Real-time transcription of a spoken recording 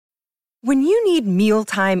When you need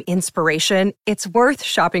mealtime inspiration, it's worth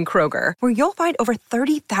shopping Kroger, where you'll find over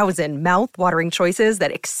 30,000 mouth-watering choices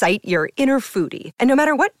that excite your inner foodie. And no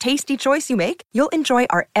matter what tasty choice you make, you'll enjoy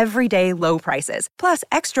our everyday low prices, plus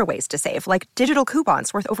extra ways to save, like digital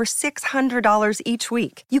coupons worth over $600 each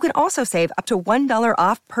week. You can also save up to $1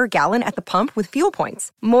 off per gallon at the pump with fuel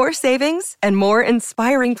points. More savings and more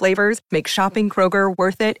inspiring flavors make shopping Kroger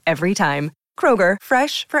worth it every time. Kroger,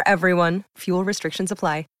 fresh for everyone. Fuel restrictions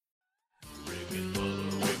apply.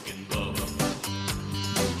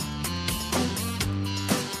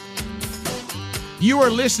 You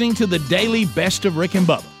are listening to the daily Best of Rick and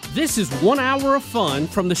Bubba. This is 1 hour of fun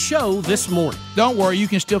from the show this morning. Don't worry, you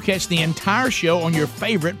can still catch the entire show on your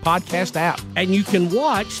favorite podcast app. And you can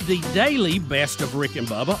watch the daily Best of Rick and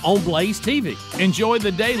Bubba on Blaze TV. Enjoy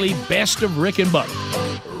the daily Best of Rick and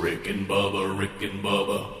Bubba. Rick and Bubba, Rick and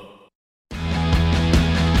Bubba.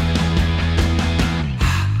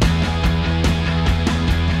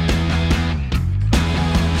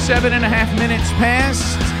 Seven and a half minutes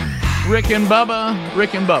past. Rick and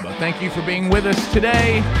Bubba, thank you for being with us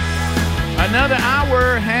today. Another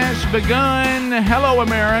hour has begun. Hello,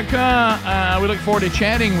 America. We look forward to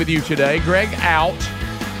chatting with you today. Greg out.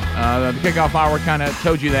 The kickoff hour kind of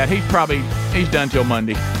told you that. He's done till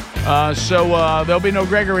Monday. So there'll be no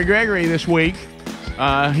Gregory this week.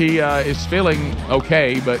 He is feeling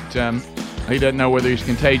okay, but he doesn't know whether he's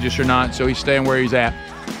contagious or not, so he's staying where he's at.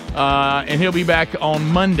 And he'll be back on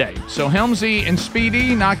Monday. So Helmsy and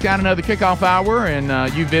Speedy knocked out another kickoff hour,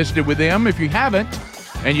 and you visited with them. If you haven't,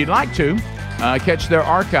 and you'd like to, catch their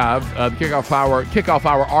archive. The kickoff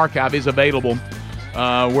hour archive is available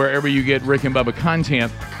wherever you get Rick and Bubba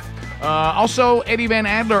content. Also, Eddie Van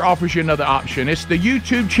Adler offers you another option. It's the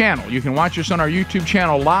YouTube channel. You can watch us on our YouTube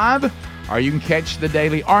channel live, or you can catch the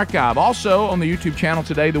daily archive. Also, on the YouTube channel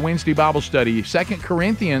today, the Wednesday Bible study. 2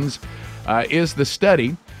 Corinthians is the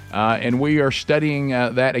study. And we are studying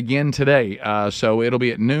that again today. So it'll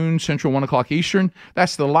be at noon Central, 1 o'clock Eastern.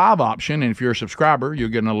 That's the live option. And if you're a subscriber, you'll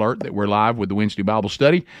get an alert that we're live with the Wednesday Bible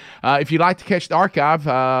study. If you'd like to catch the archive,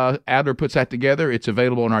 Adler puts that together. It's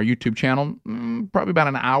available on our YouTube channel probably about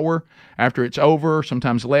an hour after it's over,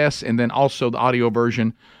 sometimes less. And then also the audio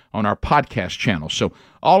version on our podcast channel. So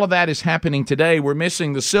all of that is happening today. We're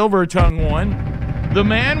missing the silver-tongued one, the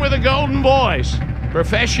man with a golden voice,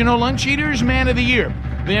 Professional Lunch Eaters Man of the Year,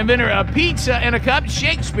 the inventor of pizza and a cup,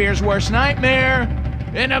 Shakespeare's worst nightmare,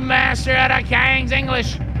 and the master of the King's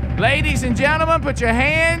English. Ladies and gentlemen, put your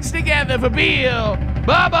hands together for Bill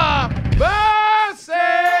Bubba Bussey!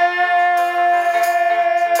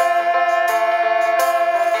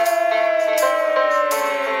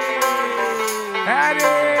 Howdy,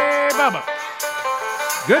 Bubba.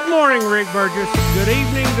 Good morning, Rick Burgess. Good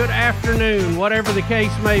evening, good afternoon, whatever the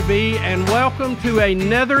case may be, and welcome to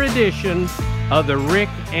another edition of the Rick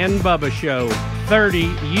and Bubba Show. 30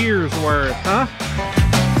 years worth, huh?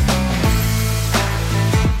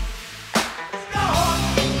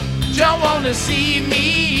 Don't want to see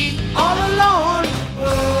me all alone.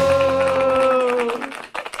 Oh.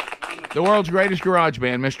 The world's greatest garage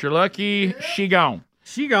band, Mr. Lucky, she gone.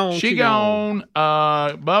 She gone.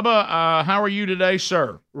 Bubba, how are you today,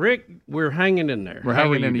 sir? Rick, we're hanging in there. We're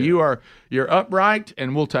hanging in there. You're upright,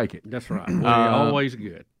 and we'll take it. That's right. We're always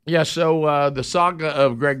good. Yeah, so the saga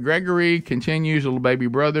of Greg Gregory continues, little baby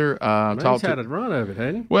brother. He's had a run of it,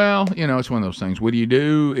 hasn't he? Well, it's one of those things. What do you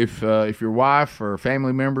do if your wife or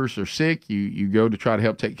family members are sick? You go to try to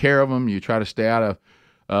help take care of them. You try to stay out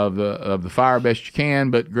of the fire best you can.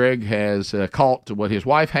 But Greg has caught what his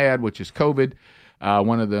wife had, which is COVID,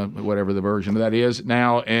 one of the whatever the version of that is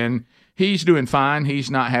now, and he's doing fine. He's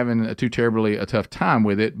not having too terribly a tough time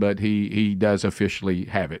with it, but he does officially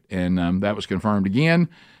have it, and that was confirmed again.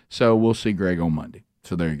 So we'll see Greg on Monday.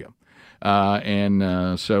 So there you go.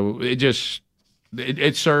 So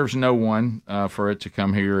it serves no one for it to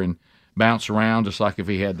come here and bounce around, just like if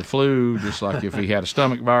he had the flu, just like if he had a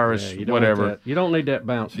stomach virus, whatever. You don't need that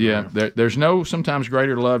bounce. Yeah, there's no sometimes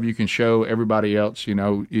greater love you can show everybody else.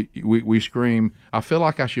 We scream, I feel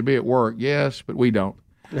like I should be at work. Yes, but we don't.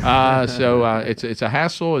 It's a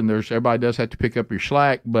hassle, and everybody does have to pick up your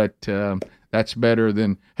slack, but that's better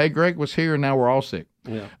than, hey, Greg was here, and now we're all sick.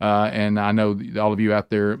 Yeah. And I know all of you out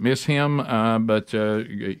there miss him, but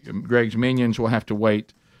Greg's minions will have to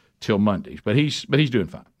wait till Monday. But he's doing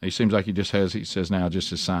fine. He seems like he says now just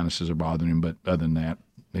his sinuses are bothering him, but other than that,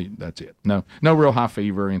 that's it. No real high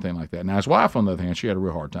fever or anything like that. Now, his wife, on the other hand, she had a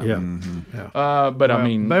real hard time. Yeah. Mm-hmm. Yeah. I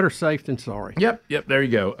mean, better safe than sorry. Yep, there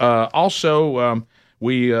you go. Also,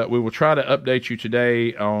 we will try to update you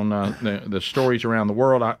today on the stories around the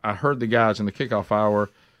world. I heard the guys in the kickoff hour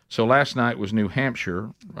So last night was New Hampshire.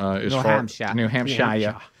 New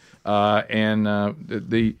Hampshire. And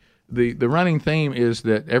the running theme is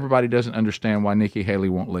that everybody doesn't understand why Nikki Haley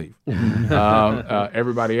won't leave.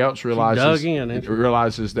 Everybody else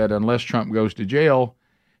realizes that unless Trump goes to jail,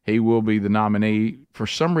 he will be the nominee. For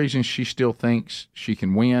some reason, she still thinks she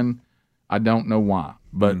can win. I don't know why,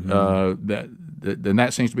 but that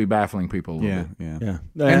seems to be baffling people a little bit.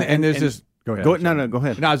 Yeah. And there's this. Go ahead. Go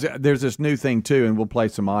ahead. No, there's this new thing too, and we'll play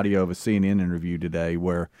some audio of a CNN interview today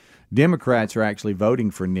where Democrats are actually voting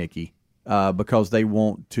for Nikki because they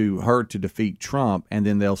want her to defeat Trump, and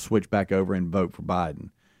then they'll switch back over and vote for Biden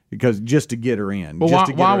because just to get her in. Well,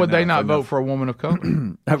 why would they not vote for a woman of color?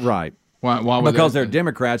 Right. Why because they're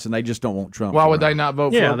Democrats and they just don't want Trump. Why would they not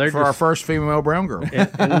vote for our first female brown girl?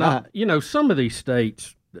 And some of these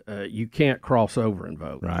states you can't cross over and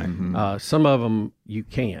vote. Right. Mm-hmm. Some of them you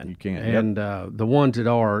can. You can. And the ones that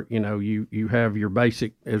are, you have your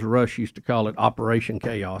basic, as Rush used to call it, Operation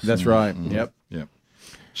Chaos. That's right. Mm-hmm. Yep.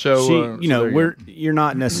 So you're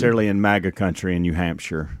not necessarily in MAGA country in New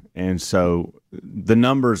Hampshire, and so the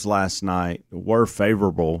numbers last night were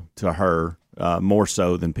favorable to her more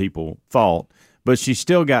so than people thought, but she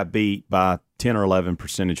still got beat by 10 or 11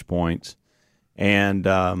 percentage points, and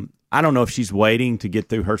I don't know if she's waiting to get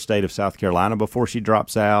through her state of South Carolina before she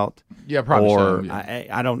drops out. Yeah, probably. Or so, yeah.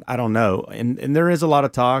 I don't know, and there is a lot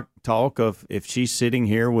of talk of if she's sitting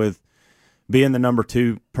here with being the number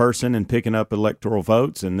 2 person and picking up electoral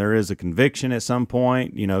votes, and there is a conviction at some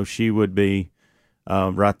point, she would be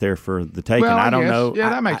right there for the taking. Well, I don't know. Yeah,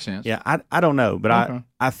 that makes sense. Yeah, I don't know, but okay.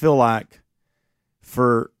 I feel like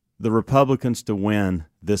for the Republicans to win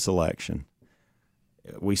this election,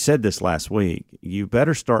 we said this last week, you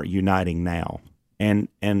better start uniting now. And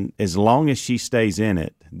as long as she stays in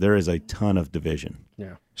it, there is a ton of division.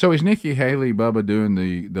 Yeah. So is Nikki Haley, Bubba, doing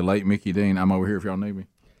the late Mickey Dean? I'm over here if y'all need me.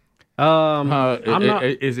 I'm not,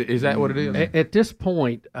 is that what it is? At this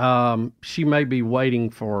point, she may be waiting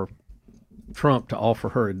for Trump to offer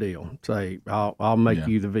her a deal. Say, I'll make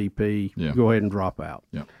you the VP. Yeah. Go ahead and drop out.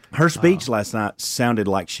 Yeah. Her speech last night sounded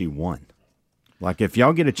like she won. Like if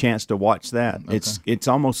y'all get a chance to watch that, it's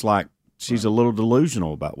almost like she's a little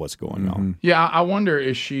delusional about what's going on. Yeah, I wonder,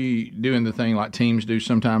 is she doing the thing like teams do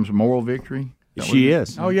sometimes, moral victory? She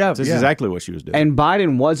is. Oh, yeah. That's exactly what she was doing. And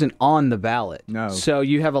Biden wasn't on the ballot. No. So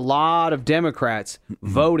you have a lot of Democrats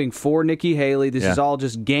voting for Nikki Haley. This is all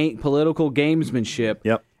just political gamesmanship.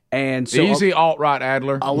 Yep. And so easy alt-right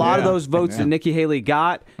Adler. A lot of those votes that Nikki Haley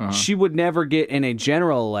got, she would never get in a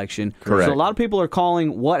general election. Correct. So a lot of people are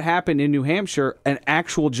calling what happened in New Hampshire an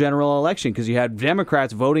actual general election because you had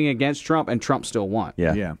Democrats voting against Trump and Trump still won.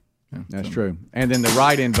 Yeah. That's true. And then the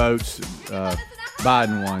write-in votes,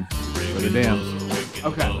 Biden won for the Dems.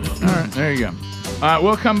 Okay. All right, there you go. All right,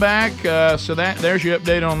 we'll come back. So there's your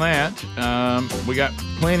update on that. We got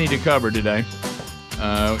plenty to cover today.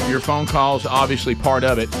 Your phone calls, obviously part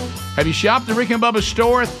of it. Have you shopped the Rick and Bubba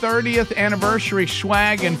store? 30th anniversary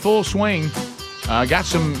swag in full swing. Got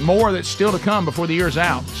some more that's still to come before the year's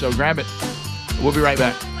out, so grab it. We'll be right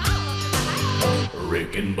back.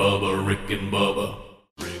 Rick and Bubba, Rick and Bubba.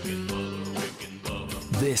 Rick and Bubba, Rick and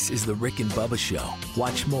Bubba. This is the Rick and Bubba Show.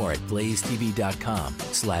 Watch more at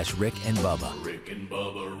blazetv.com/Rick and Bubba. Rick and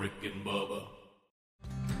Bubba, Rick and Bubba.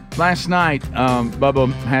 Last night,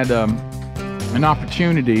 Bubba had an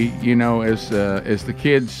opportunity, as the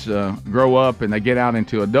kids grow up and they get out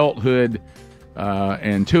into adulthood,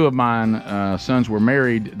 and 2 of mine sons were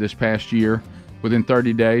married this past year within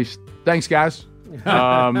 30 days. Thanks, guys.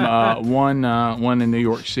 One in New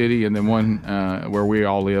York City, and then one where we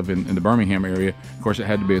all live in the Birmingham area. Of course, it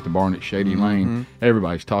had to be at the barn at Shady Lane.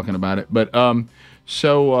 Everybody's talking about it. But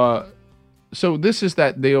so this is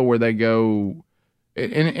that deal where they go,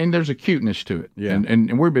 and there's a cuteness to it. Yeah.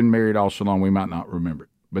 And we've been married all so long, we might not remember it.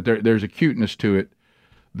 But there's a cuteness to it.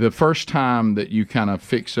 The first time that you kind of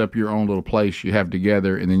fix up your own little place you have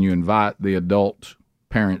together, and then you invite the adult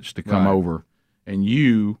parents to come over, and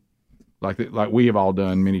you, like we have all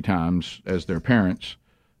done many times as their parents,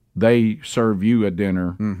 they serve you a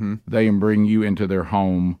dinner. They bring you into their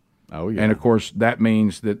home. Oh, yeah. And, of course, that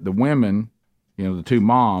means that the women, the 2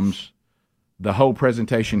 moms, the whole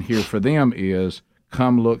presentation here for them is,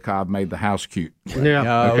 come look, I've made the house cute.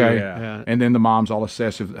 Yeah. Okay. Yeah. And then the moms all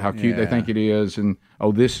assess how cute they think it is, and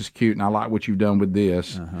this is cute, and I like what you've done with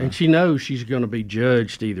this. And she knows she's going to be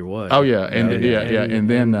judged either way. Oh yeah, and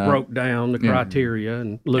then broke down the criteria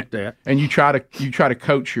and looked at. And you try to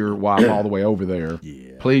coach your wife all the way over there.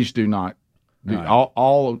 Please do not Dude,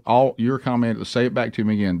 all your comment. Say it back to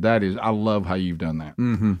me again. That is, I love how you've done that.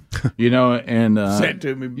 Mm-hmm. You know, and say it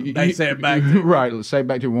to me. They say it back. To me. Right. Let's say it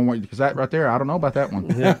back to me one more, because that right there, I don't know about that one.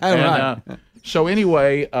 Yeah. And, so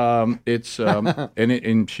anyway, it's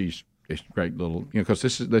and she's a great little, because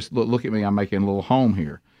this look at me. I'm making a little home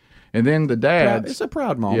here. And then the dads, it's a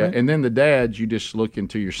proud moment. Yeah, and then the dads, you just look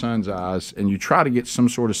into your son's eyes and you try to get some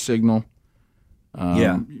sort of signal.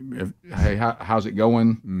 Hey, how's it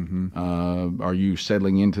going? Mm-hmm. Are you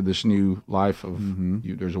settling into this new life of?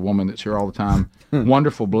 Mm-hmm. There's a woman that's here all the time.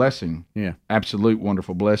 Wonderful blessing. Yeah, absolute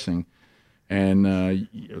wonderful blessing. And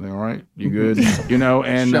all right, you good? You know,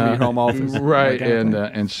 and show me your home office, right?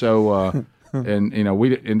 And so. And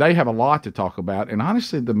and they have a lot to talk about, and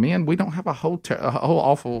honestly, the men, we don't have a whole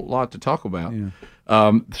awful lot to talk about. Yeah.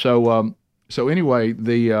 So anyway,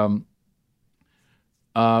 the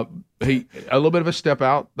he a little bit of a step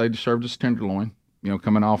out. They served us tenderloin,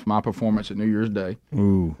 coming off my performance at New Year's Day.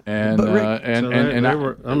 Ooh, and that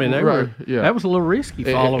was a little risky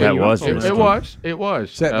following. It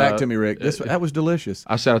was. Say it back to me, Rick. That was delicious.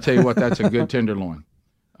 I said, I'll tell you what, that's a good tenderloin.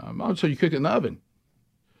 So you cook it in the oven.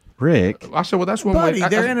 Rick, I said, well, that's one way.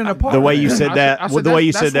 They're in an apartment. The way you said that, the way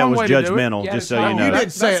you said that was judgmental. Just so you know, you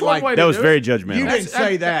didn't say it like that was very judgmental. You didn't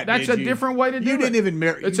say that. That's a different way to do it. You didn't even.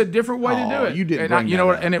 It's a different way to do it. You didn't.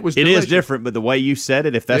 And it was. It is different, but the way you said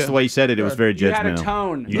it, if that's the way you said it, it was very judgmental. You had a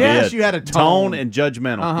tone. Yes, you had a tone and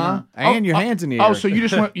judgmental. Uh-huh. And your hands in the air. Oh, so you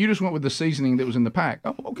just went with the seasoning that was in the pack.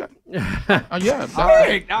 Oh, okay. Yeah. All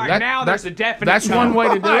right. Now there's a definite. That's one way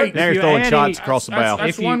to do it. Now you're throwing shots across the bow.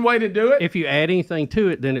 That's one way to do it. If you add anything to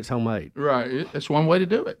it, then it's homemade. Right. That's one way to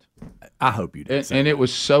do it. I hope you did. And it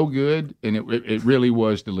was so good, and it really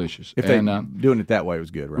was delicious. If doing it that way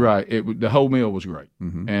was good, right? Right. The whole meal was great,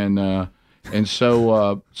 and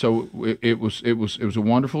so it was a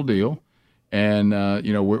wonderful deal, and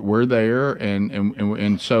we're there,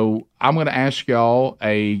 and so I'm going to ask y'all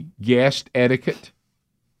a guest etiquette,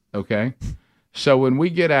 okay? So when we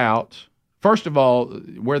get out, first of all,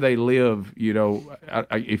 where they live,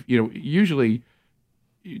 usually.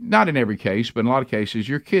 Not in every case, but in a lot of cases,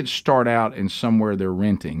 your kids start out in somewhere they're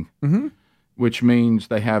renting, which means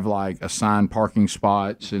they have like assigned parking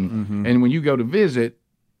spots, and when you go to visit,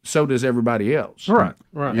 so does everybody else. Right.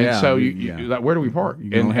 And so you like, where do we park?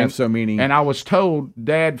 You don't have so many. And I was told,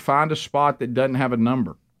 Dad, find a spot that doesn't have a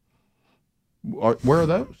number. Where are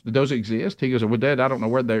those? Do those exist? He goes, well, Dad, I don't know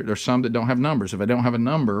where there's some that don't have numbers. If I don't have a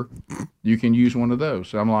number, you can use one of those.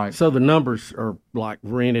 So I'm like, so the numbers are like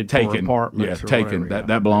rented for apartments. Yeah, taken.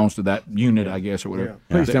 That belongs to that unit, I guess, or whatever.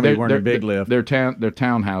 Yeah. Please tell me you weren't a big lift. They're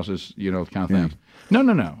townhouses, kind of things.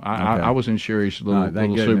 No. I was in Sherry's little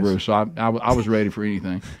Subaru, so I was ready for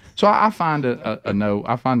anything. So I find a no.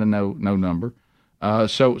 I find a no number.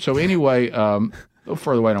 So anyway, a little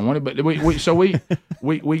further away I don't want it, but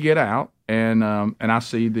we get out. And I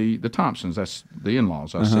see the Thompsons. That's the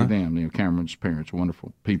in-laws. I see them. Cameron's parents,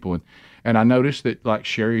 wonderful people. And I noticed that like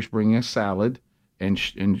Sherry's bringing a salad, and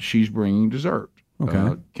she's bringing dessert.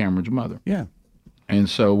 Okay. Cameron's mother. Yeah. And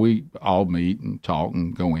so we all meet and talk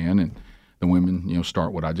and go in, and the women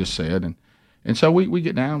start what I just said, and so we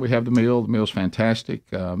get down. We have the meal. The meal's fantastic.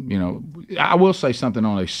 I will say something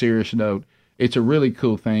on a serious note. It's a really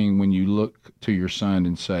cool thing when you look to your son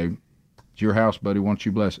and say, "It's your house, buddy. Why don't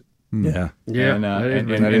you bless it?" Yeah,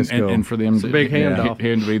 and for them, it's a big handoff.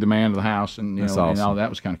 Him to be the man of the house, and awesome. And all that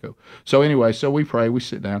was kind of cool. So anyway, so we pray, we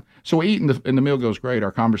sit down, so we eat, and the meal goes great.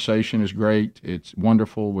 Our conversation is great. It's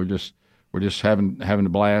wonderful. We're just having a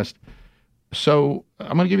blast. So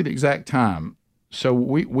I'm going to give you the exact time. So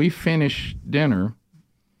we finish dinner,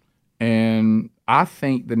 and I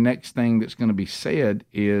think the next thing that's going to be said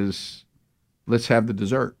is, let's have the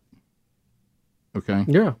dessert. Okay.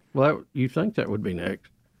 Yeah. Well, you think that would be next.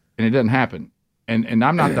 And it doesn't happen, and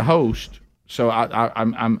I'm not the host, so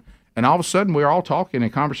I'm and all of a sudden we're all talking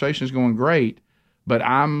and conversation is going great, but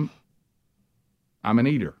I'm an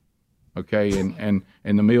eater, okay, and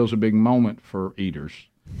the meal's a big moment for eaters,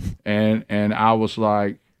 and I was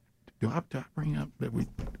like, do I bring up that we?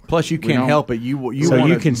 Plus you can't help it. You so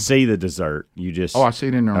you can see the dessert. You just I see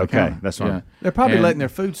it in there. On the counter. That's right. Yeah. They're probably letting their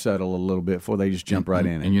food settle a little bit before they just jump right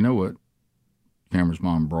in it. And you know what? Cameron's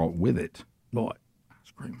mom brought with it. What?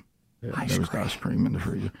 Ice cream. Yeah, there was ice cream in the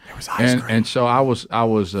freezer. There was ice cream. And so I was,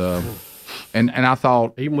 and I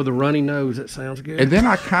thought, even with a runny nose, that sounds good. And then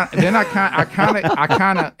I kind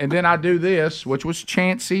of, and then I do this, which was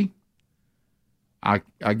chancy. I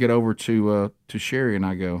get over to Sherry and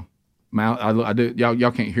I go, mouth. I do.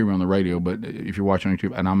 Y'all can't hear me on the radio, but if you're watching on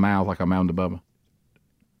YouTube, and I mouth like I'm mouthing to Bubba.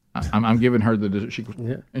 I'm giving her the dessert. She goes,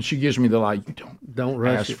 and she gives me the you don't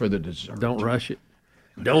rush ask it. for the dessert. Don't rush it.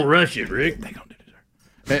 Don't rush it, Rick. They gonna do dessert.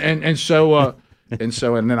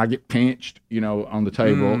 And then I get pinched, on the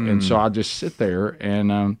table, and so I just sit there,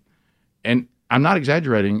 and I'm not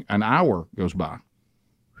exaggerating. An hour goes by.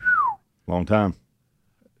 Long time.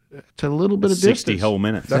 It's a little bit of 60 distance. whole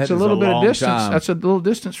minutes. That's a little bit of distance. Time. That's a little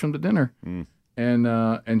distance from the dinner.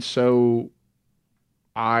 And so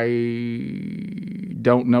I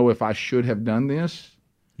don't know if I should have done this.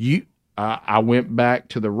 I went back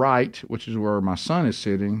to the right, which is where my son is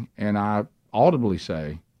sitting, and I audibly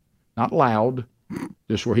say, not loud,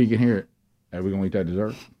 just where he can hear it, "Are we going to eat that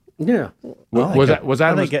dessert?" Yeah. Was that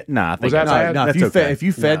bad? If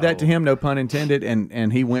you fed that to him, no pun intended,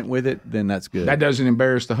 and he went with it, then that's good. That doesn't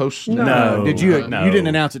embarrass the host. No. Did you? No. You didn't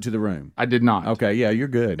announce it to the room. I did not. Okay. Yeah, you're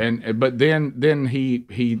good. But then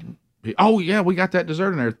he oh yeah, we got that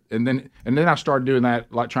dessert in there, and then I started doing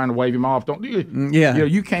that, like trying to wave him off. Don't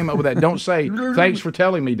you came up with that. Don't say thanks for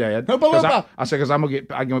telling me, Dad. I said because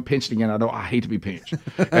I get pinched again. I hate to be pinched.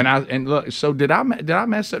 and look, so did I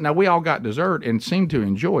mess up? Now we all got dessert and seemed to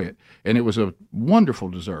enjoy it, and it was a wonderful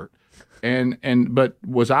dessert. But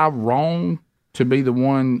was I wrong to be the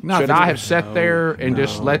one? Should I have sat there and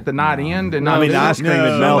just let the night end? And the ice cream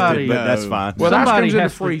had melted, but that's fine. Well, the ice cream's in the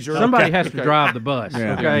freezer. Somebody has to drive the bus.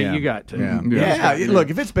 Okay, you got to. Yeah. Look,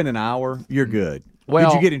 if it's been an hour, you're good. Well,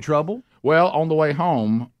 did you get in trouble? Well, on the way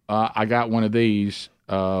home, I got one of these.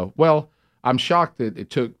 I'm shocked that it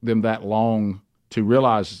took them that long to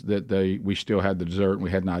realize that we still had the dessert and we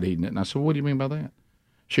had not eaten it. And I said, "What do you mean by that?"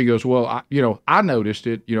 She goes, "Well, I noticed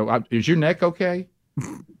it. Is your neck okay?"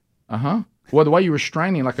 Uh-huh. Well, the way you were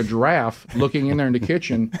straining like a giraffe, looking in there in the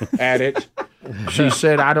kitchen at it, she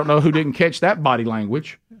said, "I don't know who didn't catch that body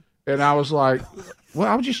language." And I was like, "Well,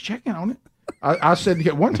 I was just checking on it." I said,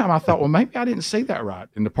 one time I thought, well, maybe I didn't see that right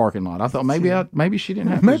in the parking lot. I thought maybe she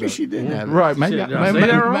didn't have maybe she didn't have it. Right. Maybe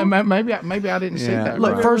I didn't see that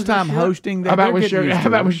Look, right. first time hosting. How about when Sherry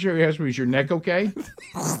asked me, "Is your neck okay?"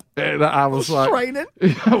 And I was like,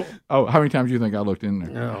 "Oh, how many times do you think I looked in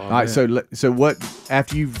there?" All right. So what?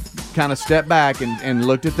 After you kind of stepped back and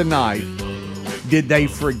looked at the night, did they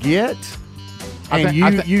forget? And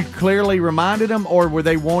you clearly reminded them, or were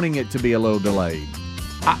they wanting it to be a little delayed?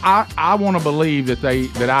 I want to believe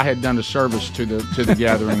that I had done a service to the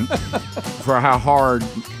gathering for how hard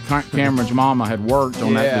Cameron's mama had worked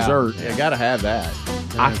on that dessert. Yeah, got to have that.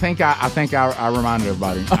 I think I reminded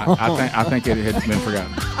everybody. I think it had been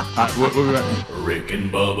forgotten. Rick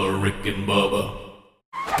and Bubba, Rick and Bubba.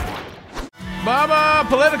 Bubba,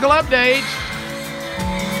 political update.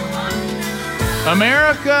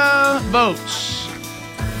 America votes.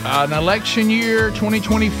 An election year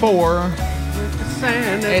 2024.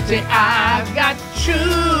 It's I've got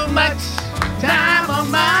too much time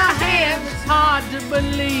on my hands. It's hard to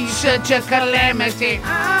believe such a calamity.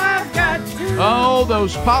 I've got too much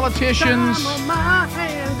those politicians. Time on my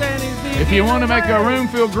hands, and if you want to make a room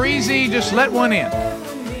feel greasy, just let one in.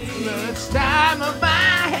 Much time on my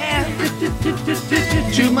hands.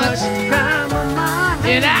 Too much time on my hands.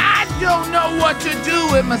 And I don't know what to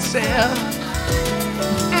do with myself.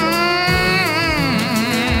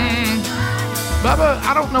 Bubba,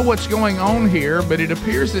 I don't know what's going on here, but it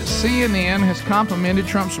appears that CNN has complimented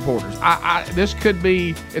Trump supporters. This could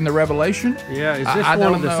be in the revelation. Yeah, is this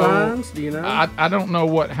one of the signs? Do you know? I don't know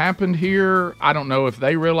what happened here. I don't know if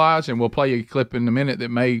they realize, and we'll play a clip in a minute that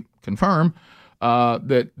may confirm,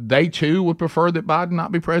 that they too would prefer that Biden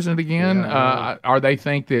not be president again. Or they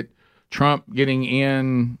think that Trump getting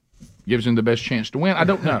in gives him the best chance to win. I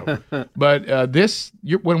don't know. But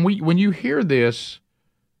when you hear this,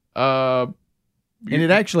 and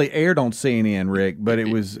it actually aired on CNN, Rick, but it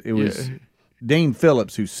was Dean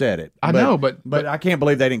Phillips who said it. I know, but I can't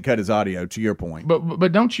believe they didn't cut his audio. To your point,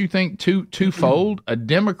 but don't you think twofold? A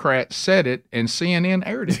Democrat said it, and CNN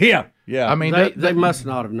aired it. Yeah. I mean, they must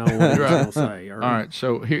not have known what they were going to say. All right,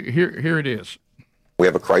 so here it is. We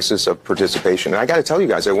have a crisis of participation, and I got to tell you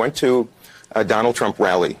guys, I went to a Donald Trump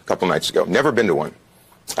rally a couple nights ago. Never been to one.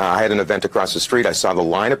 I had an event across the street. I saw the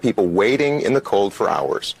line of people waiting in the cold for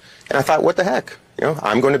hours, and I thought, what the heck?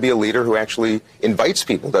 I'm going to be a leader who actually invites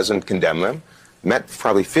people, doesn't condemn them. Met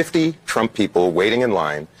probably 50 Trump people waiting in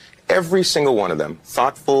line, every single one of them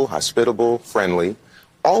thoughtful, hospitable, friendly,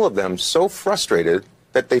 all of them so frustrated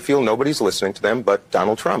that they feel nobody's listening to them but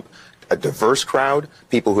Donald Trump. A diverse crowd,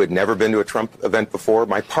 people who had never been to a Trump event before.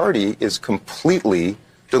 My party is completely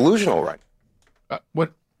delusional right now.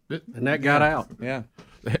 What? And that got out. Yeah.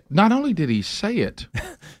 Not only did he say it,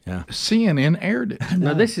 CNN aired it.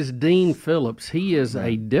 Now, this is Dean Phillips. He is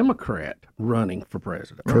a Democrat running for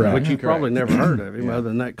president. Correct. Which you probably never heard of him other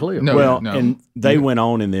than that clip. And they went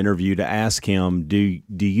on in the interview to ask him, do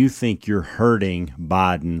you think you're hurting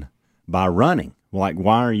Biden by running? Like,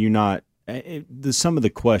 why are you not? Some of the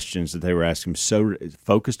questions that they were asking so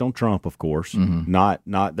focused on Trump, of course, not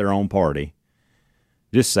their own party.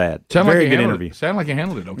 Just sad. Very good interview. Sounded like he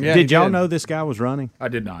handled it okay. Yeah, did y'all know this guy was running? I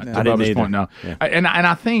did not. No. I didn't either. Point, no. Yeah. And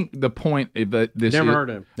I think the point that this never heard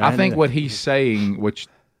of him. I think what he's saying, which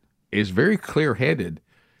is very clear-headed,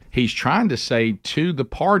 he's trying to say to the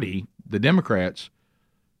party, the Democrats,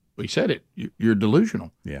 he said it. You're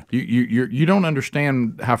delusional. Yeah. You don't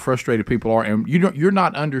understand how frustrated people are, and you're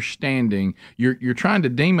not understanding. You're trying to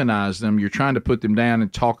demonize them. You're trying to put them down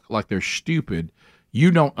and talk like they're stupid. You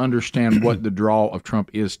don't understand what the draw of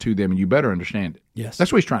Trump is to them, and you better understand it. Yes.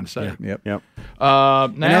 That's what he's trying to say. Yep. Now,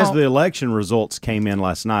 and as the election results came in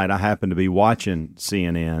last night, I happened to be watching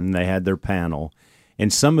CNN. They had their panel,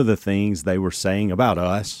 and some of the things they were saying about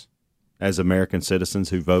us as American citizens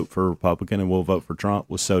who vote for Republican and will vote for Trump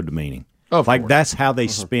was so demeaning. Of course. That's how they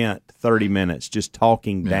spent 30 minutes just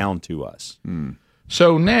talking down to us.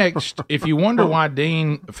 So next, if you wonder why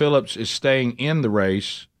Dean Phillips is staying in the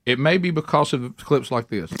race, it may be because of clips like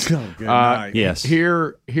this. Oh, good night. Yes.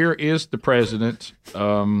 Here is the president.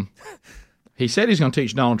 He said he's going to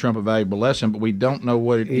teach Donald Trump a valuable lesson, but we don't know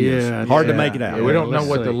what it is. Hard to make it out. We don't know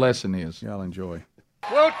what the lesson is. Y'all enjoy.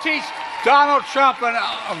 We'll teach Donald Trump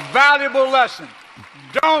a valuable lesson.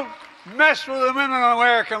 Don't mess with the women in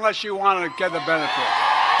America unless you want to get the benefit.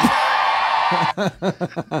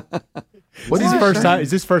 What is first time? Is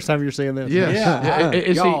this first time you're seeing this? Yes. Yeah.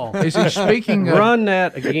 Is he speaking? Run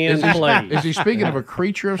that again, please. Is he speaking of a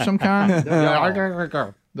creature of some kind? The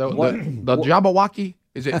Jabberwocky?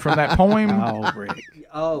 Is it from that poem?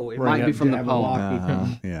 It might be from the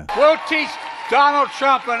poem. Yeah. We'll teach Donald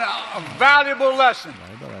Trump a valuable lesson.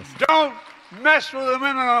 Don't mess with the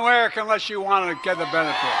women in America unless you want to get the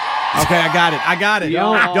benefit. Okay, I got it.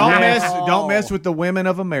 Don't Don't mess with the women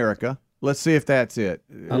of America. Let's see if that's it.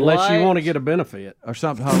 Unless you want to get a benefit. Or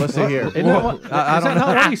something. Oh, let's see here. Isn't that what, is that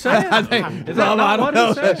not what he said? Is that not what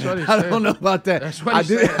he said? I don't know about that. That's what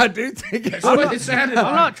he said. I do think it's what it sounded like.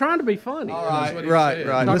 I'm not trying to be funny. All right.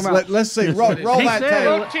 right. Let's see. Roll that tape.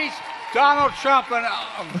 We'll teach Donald Trump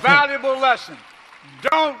a valuable lesson.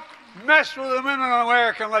 Don't mess with the women in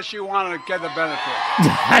America unless you want to get the benefit.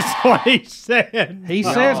 That's what he said. He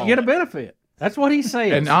says get a benefit. That's what he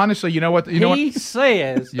says. And honestly, you know what? He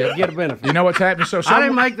says get a benefit. You know what's happening? So I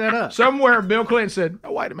didn't make that up. Somewhere Bill Clinton said,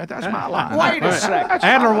 "Oh, wait a minute, that's my line." Wait a second.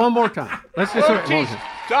 Adler, one more time. Let's just We'll teach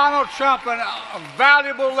Donald Trump a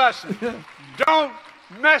valuable lesson. Don't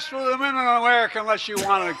mess with the women in America unless you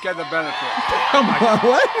want to get the benefit. Oh my God!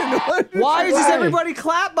 What? Why does everybody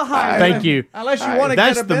clap behind him? Thank you. Unless you want to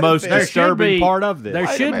get a That's the most benefit. disturbing part of this. There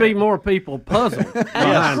should be more people puzzled. And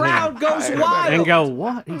the crowd goes wild. And go,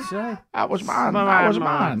 what he say? That was mine. That was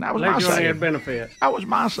mine. That was my saying. Benefit. That was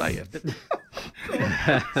my saying.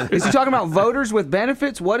 Is he talking about voters with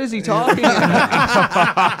benefits? What is he talking about?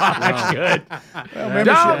 That's good.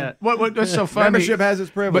 What's so funny? Membership has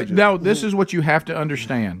its privileges. But no, this is what you have to understand.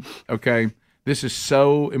 Okay, this is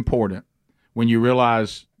so important when you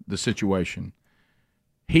realize the situation.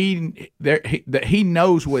 He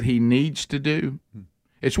knows what he needs to do.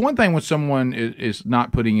 It's one thing when someone is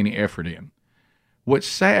not putting any effort in. What's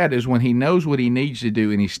sad is when he knows what he needs to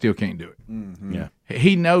do and he still can't do it. Mm-hmm. Yeah.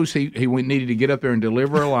 He knows he needed to get up there and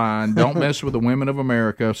deliver a line. Don't mess with the women of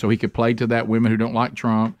America, so he could play to that women who don't like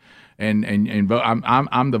Trump. And vote.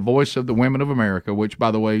 I'm the voice of the women of America. Which, by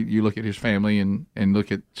the way, you look at his family and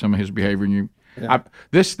look at some of his behavior, and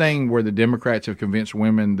this thing where the Democrats have convinced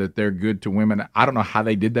women that they're good to women. I don't know how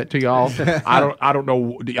they did that to y'all. I don't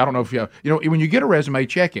know if when you get a resume,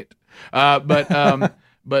 check it.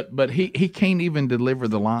 But he can't even deliver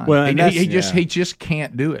the line. Well, he just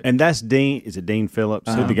can't do it. And that's Dean. Is it Dean Phillips?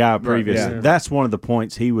 The guy previous. Right, yeah. That's one of the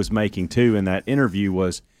points he was making too in that interview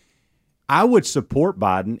was, I would support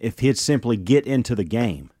Biden if he'd simply get into the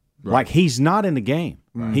game. Right. Like he's not in the game.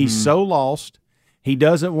 Mm-hmm. He's so lost. He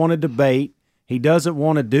doesn't want to debate. He doesn't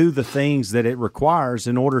want to do the things that it requires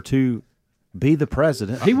in order to be the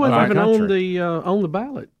president. He wasn't even on the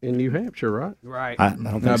ballot in New Hampshire, right? Right. I don't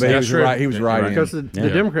think No, so. but he was right. Because the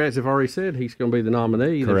Democrats have already said he's going to be the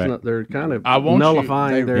nominee. Correct. They're kind of I want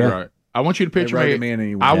nullifying their. Right. I want you to picture wrote me. him in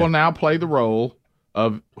anyway. I will now play the role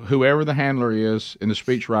of whoever the handler is and the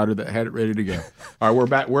speechwriter that had it ready to go. All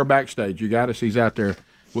right, we're backstage. You got us. He's out there.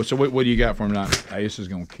 Well, so what do you got for him tonight? Hey, this is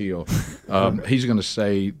going to kill. He's going to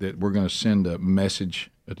say that we're going to send a message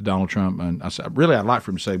to Donald Trump, and I said, really, I'd like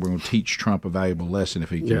for him to say we're going to teach Trump a valuable lesson if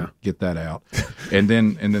he can get that out. And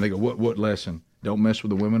then they go, what lesson? Don't mess with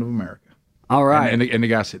the women of America. All right. And the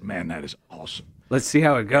guy said, man, that is awesome. Let's see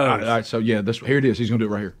how it goes. All right, so here it is. He's going to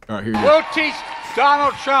do it right here. All right, here it is. We'll teach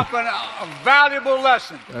Donald Trump a valuable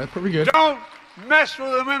lesson. That's pretty good. Don't mess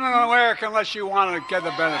with the women in America unless you want to get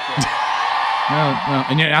the benefit. No,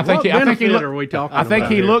 and I think I think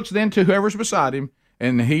he looks then to whoever's beside him,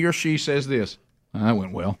 and he or she says this. That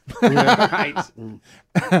went well. Right.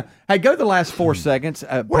 Hey, go to the last 4 seconds.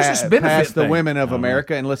 Where's this benefit past the thing? women of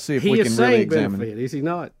America, and let's see if He we is can really saying examine benefit, it. is he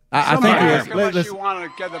not? I think he is. Unless you want to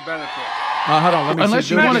get the benefit. Hold on. Let me Unless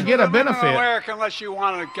see. you want to get a Mess with the women in benefit. America unless you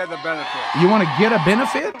want to get the benefit. You want to get a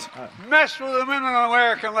benefit? Mess with the women in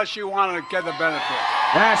America unless you want to get the benefit.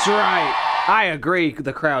 That's right. I agree,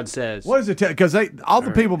 the crowd says. What is it? Because all the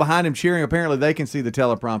people behind him cheering, apparently they can see the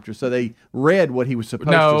teleprompter, so they read what he was supposed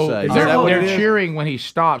to say. Is that what they're it is? cheering when he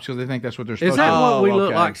stops because they think that's what they're supposed Is that to do. what we look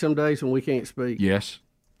okay. like some days when we can't speak? Yes.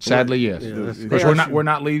 Sadly, yes. Because we're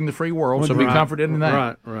not leading the free world, so be comforted in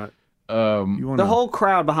that. Right. The whole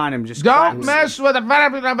crowd behind him just Don't mess with the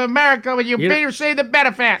benefit of America when you receive the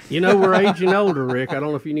benefit. You know we're aging older, Rick. I don't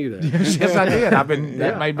know if you knew that. Yes, I did.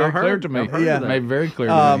 That made very clear to me. Made very clear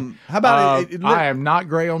to me. How about I am not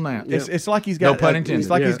gray on that. It's like he's got no pun intended. It's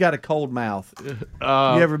like he's got a cold mouth. You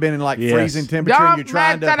ever been in like freezing temperature? Don't and you're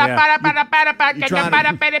trying to.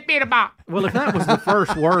 Well, if that was the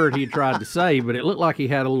first word he tried to say, but it looked like he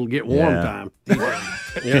had a little get warm time.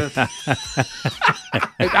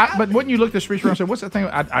 But wouldn't you look at the speech and say, "What's that thing?"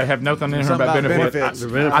 I have nothing in here about benefits.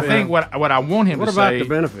 I think what I want him to say the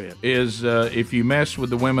benefit? Is if you mess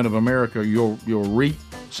with the women of America, you'll reap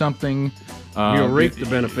something. You'll reap the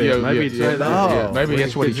benefit. Maybe he'd say that. Maybe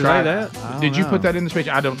that's what he tried. Did you put that in the speech?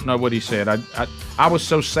 I don't know what he said. I was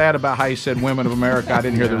so sad about how he said women of America, I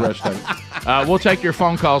didn't hear the rest of it. We'll take your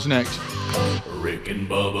phone calls next. Rick and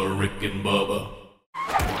Bubba, Rick and Bubba.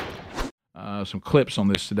 Some clips on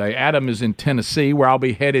this today. Adam is in Tennessee, where I'll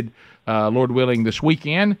be headed, Lord willing, this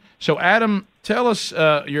weekend. So, Adam, tell us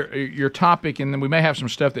your topic, and then we may have some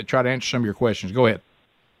stuff that try to answer some of your questions. Go ahead.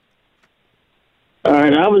 All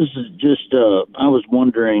right, I was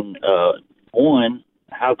wondering, one,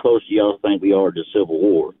 how close do y'all think we are to civil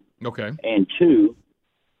war? Okay. And two,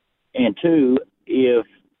 if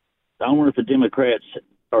I wonder if the Democrats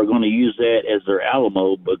are going to use that as their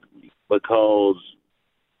Alamo, because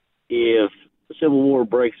if civil war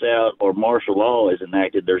breaks out or martial law is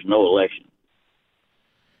enacted, there's no election.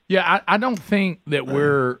 Yeah, I don't think that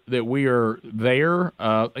we are there.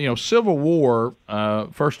 Civil war.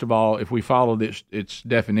 First of all, if we follow its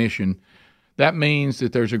definition, that means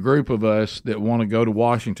that there's a group of us that want to go to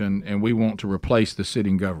Washington and we want to replace the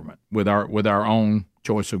sitting government with our own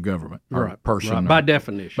choice of government, right? Person, right. By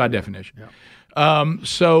definition. By definition. Yeah.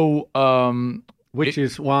 Which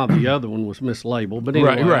is why the other one was mislabeled. But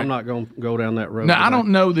anyway, I'm not going to go down that road. Now, I don't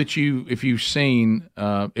know that if you've seen,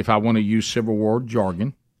 if I want to use Civil War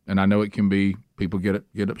jargon, and I know it can be, people get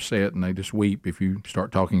upset and they just weep if you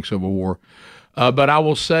start talking Civil War. But I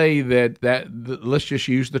will say that let's just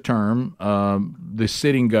use the term, the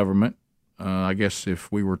sitting government. I guess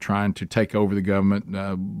if we were trying to take over the government,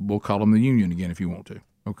 we'll call them the Union again if you want to.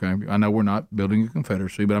 Okay, I know we're not building a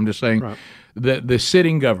confederacy, but I'm just saying that the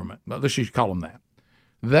sitting government, let's just call them that.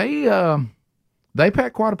 They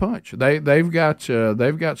pack quite a punch. They've got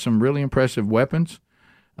some really impressive weapons,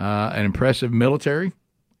 an impressive military.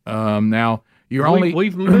 Now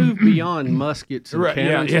we've moved beyond muskets and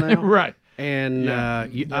cannons now, right? And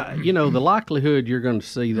the likelihood you're going to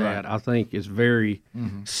see that I think is very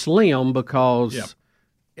slim because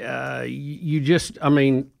you just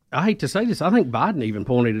I hate to say this. I think Biden even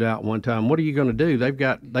pointed it out one time. What are you going to do? They've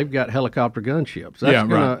got helicopter gunships.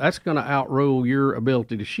 That's going to outrule your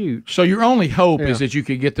ability to shoot. So your only hope is that you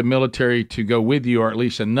could get the military to go with you, or at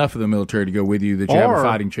least enough of the military to go with you that you have a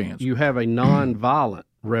fighting chance. You have a nonviolent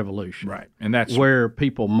revolution, right? And that's where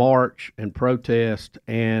people march and protest,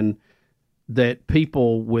 and that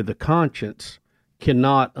people with a conscience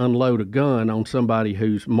cannot unload a gun on somebody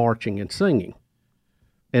who's marching and singing.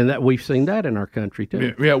 And that we've seen that in our country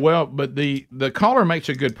too. Yeah, well, but the caller makes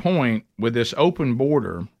a good point with this open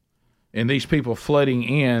border and these people flooding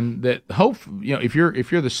in. That hope, if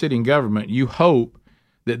you're the sitting government, you hope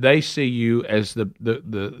that they see you as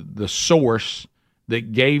the source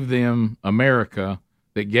that gave them America,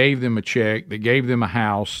 that gave them a check, that gave them a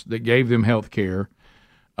house, that gave them health care,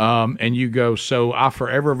 and you go, so I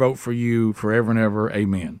forever vote for you, forever and ever,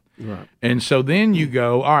 amen. Right. And so then you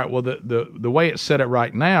go, all right, well, the way it's set up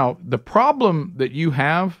right now, the problem that you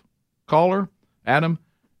have, caller, Adam,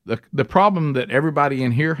 the problem that everybody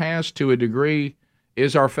in here has to a degree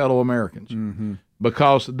is our fellow Americans.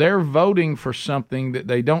 Because they're voting for something that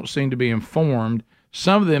they don't seem to be informed.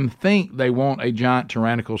 Some of them think they want a giant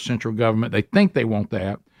tyrannical central government. They think they want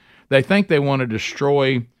that. They think they want to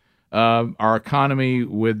destroy our economy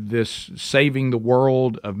with this saving the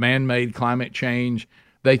world of man-made climate change.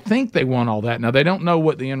 They think they want all that. Now, they don't know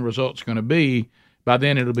what the end result's going to be. By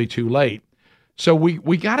then, it'll be too late. So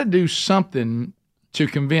we got to do something to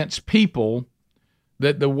convince people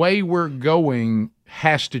that the way we're going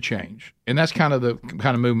has to change. And that's kind of the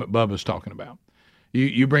kind of movement Bubba's talking about.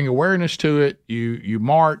 You bring awareness to it, you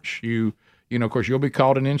march, of course, you'll be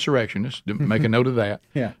called an insurrectionist. Make a note of that.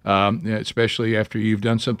 Yeah. Especially after you've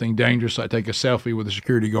done something dangerous, like take a selfie with a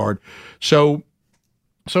security guard. So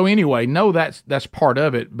anyway, no, that's part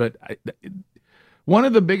of it. But one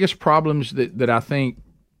of the biggest problems that I think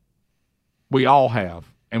we all have,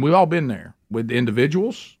 and we've all been there with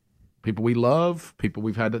individuals, people we love, people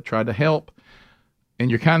we've had to try to help, and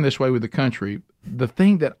you're kind of this way with the country. The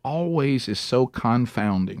thing that always is so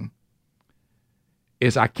confounding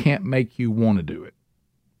is I can't make you want to do it.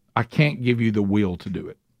 I can't give you the will to do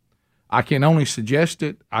it. I can only suggest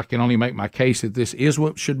it. I can only make my case that this is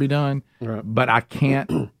what should be done, but I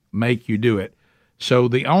can't make you do it. So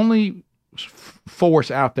the only force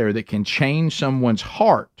out there that can change someone's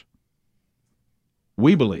heart,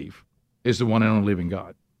 we believe, is the one and only living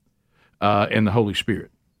God and the Holy Spirit.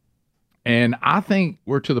 And I think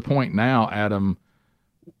we're to the point now, Adam,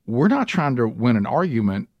 we're not trying to win an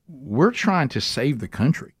argument. We're trying to save the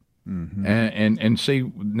country. And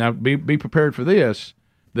see, now be prepared for this.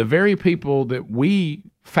 The very people that we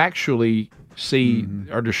factually see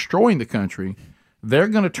are destroying the country, they're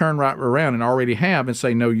going to turn right around and already have and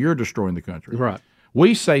say, no, you're destroying the country. Right.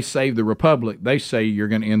 We say save the republic. They say you're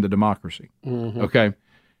going to end the democracy. Okay?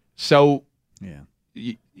 So, yeah.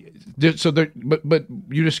 But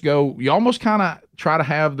you just go, you almost kind of try to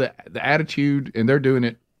have the attitude, and they're doing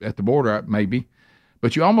it at the border, maybe,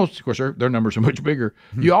 but you almost, of course, their numbers are much bigger.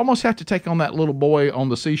 You almost have to take on that little boy on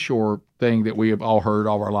the seashore thing that we have all heard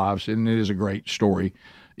all our lives, and it is a great story,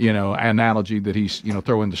 analogy that he's,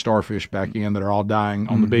 throwing the starfish back in that are all dying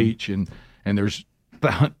on the beach, and there's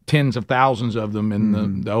tens of thousands of them,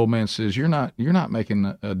 and the old man says, you're not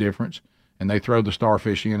making a difference. And they throw the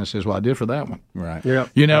starfish in and says, well, I did for that one. Right. Yep.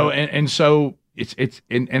 And so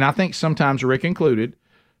and I think sometimes, Rick included,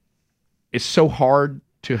 it's so hard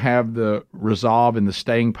to have the resolve and the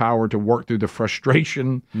staying power to work through the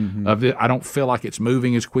frustration of it. I don't feel like it's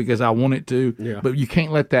moving as quick as I want it to. Yeah. But you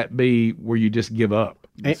can't let that be where you just give up.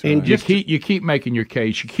 And you keep making your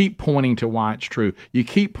case. You keep pointing to why it's true. You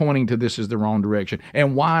keep pointing to this is the wrong direction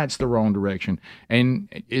and why it's the wrong direction. And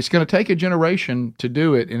it's going to take a generation to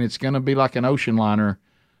do it, and it's going to be like an ocean liner.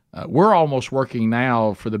 We're almost working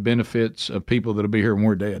now for the benefits of people that will be here when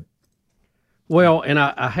we're dead. Well, and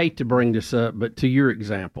I hate to bring this up, but to your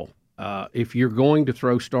example, if you're going to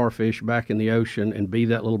throw starfish back in the ocean and be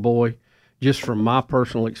that little boy, just from my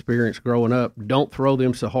personal experience growing up, don't throw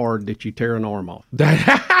them so hard that you tear an arm off. Because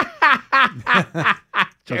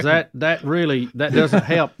that doesn't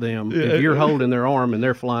help them if you're holding their arm and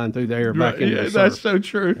they're flying through the air back into the surf. That's so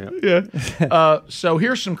true. Yeah. So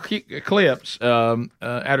here's some clips. All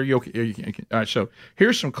right. So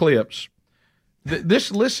here's some clips. This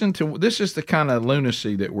is the kind of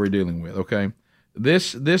lunacy that we're dealing with. Okay.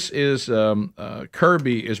 This is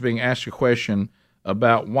Kirby is being asked a question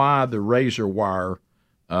about why the razor wire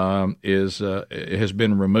has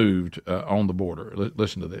been removed on the border.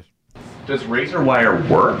 Listen to this. Does razor wire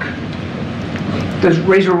work? Does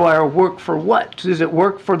razor wire work for what? Does it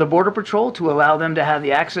work for the Border Patrol to allow them to have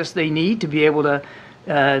the access they need to be able to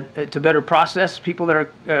better process people that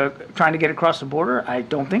are trying to get across the border? I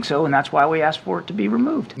don't think so, and that's why we asked for it to be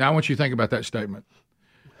removed. Now I want you to think about that statement.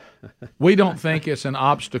 We don't think it's an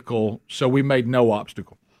obstacle, so we made no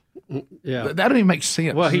obstacle. Yeah, that doesn't even make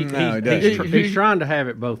sense. Well, he's trying to have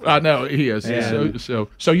it both ways. I know he is. Yeah.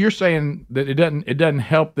 So you're saying that it doesn't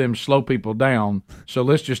help them slow people down. So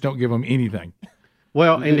let's just don't give them anything.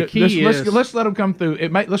 Well, and the key is let's let them come through.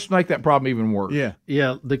 Let's make that problem even worse.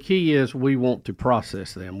 Yeah. The key is we want to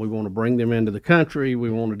process them. We want to bring them into the country. We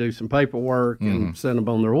want to do some paperwork and send them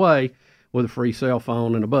on their way with a free cell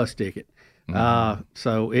phone and a bus ticket.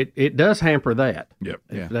 So it does hamper that. Yep.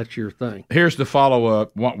 If that's your thing. Here's the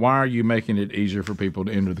follow-up. Why are you making it easier for people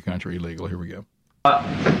to enter the country illegally? Here we go.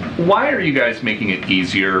 Why are you guys making it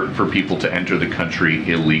easier for people to enter the country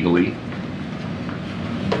illegally?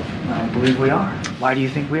 I believe we are. Why do you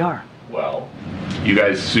think we are? Well, You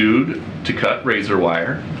guys sued to cut razor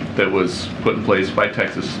wire that was put in place by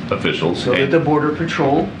Texas officials. So that the Border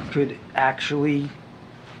Patrol could actually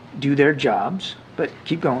do their jobs, but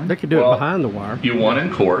keep going. They could do it behind the wire. You won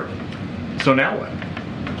in court, so now what?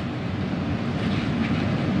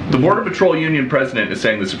 The Border Patrol Union president is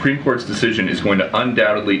saying the Supreme Court's decision is going to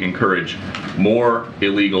undoubtedly encourage more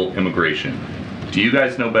illegal immigration. Do you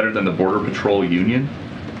guys know better than the Border Patrol Union?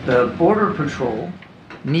 The Border Patrol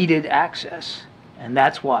needed access, and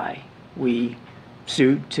that's why we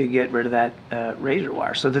sued to get rid of that razor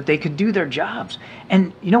wire so that they could do their jobs.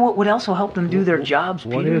 And you know what would also help them do their jobs,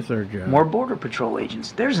 Peter? What is their job? More Border Patrol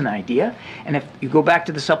agents. There's an idea. And if you go back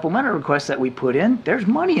to the supplemental request that we put in, there's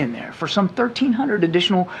money in there for some 1,300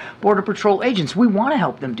 additional Border Patrol agents. We want to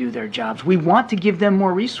help them do their jobs. We want to give them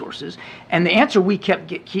more resources. And the answer we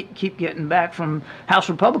keep getting back from House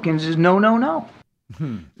Republicans is no, no, no.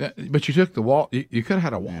 But you took the wall. You could have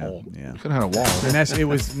had a wall. Yeah. You could have had a wall. And it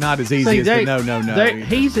was not as easy as the no.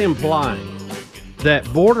 He's implying that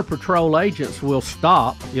Border Patrol agents will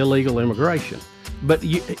stop illegal immigration. But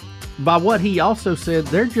by what he also said,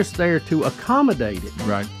 they're just there to accommodate it.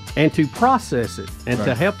 Right. And to process it and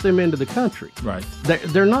to help them into the country. Right.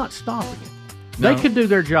 They're not stopping it. They could do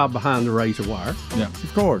their job behind the razor wire. Yeah,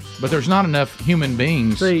 of course. But there's not enough human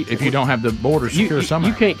beings if you don't have the border secure somehow.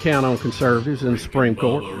 You can't count on conservatives in the Supreme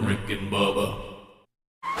Court. Rick and Bubba.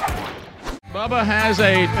 Bubba has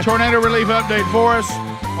a tornado relief update for us.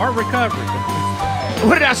 Or recovery.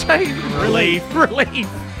 What did I say? Relief.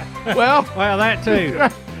 Well, that too.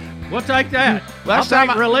 We'll take that. I'll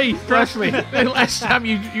take relief. Trust me. Last time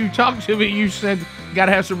you talked to me, you said got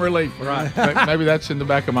to have some relief. Right. Maybe that's in the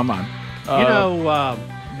back of my mind.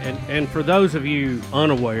 And for those of you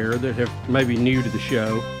unaware that have maybe new to the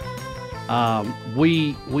show,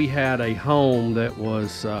 we had a home that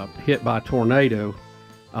was hit by a tornado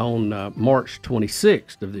on March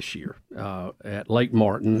 26th of this year at Lake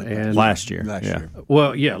Martin. And last year.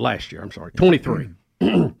 Well, yeah, last year. I'm sorry, 23.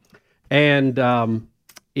 And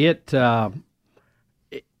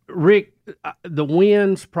Rick, the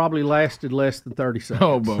winds probably lasted less than 30 seconds.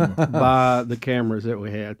 Oh, bummer. By the cameras that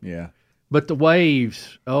we had. Yeah. But the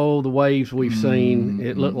waves we've seen,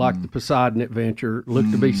 it looked like the Poseidon Adventure,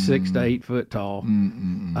 looked to be 6 to 8 foot tall.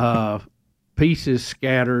 Pieces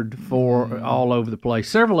scattered all over the place.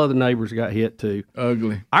 Several other neighbors got hit too.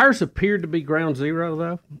 Ugly. Ours appeared to be ground zero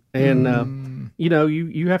though, and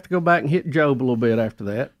you have to go back and hit Job a little bit after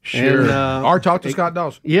that. Sure. And, or talk to Scott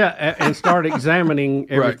Dawson. Yeah, and start examining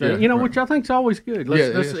everything. Right, which I think is always good.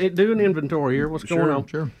 Let's do an inventory here. What's going on?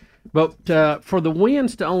 Sure. But for the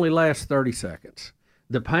winds to only last 30 seconds,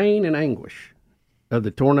 the pain and anguish of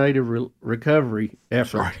the tornado recovery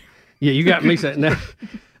effort. Sorry. Yeah, you got me saying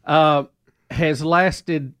that. Has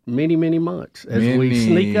lasted many, many months as we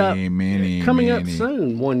sneak up. Coming up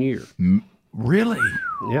soon, 1 year. Really?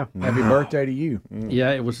 Yeah. Happy birthday to you.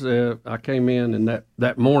 Yeah, it was. I came in, and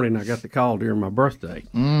that morning I got the call during my birthday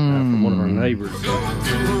from one of our neighbors.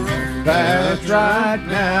 That's right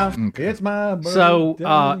now. It's my birthday. So,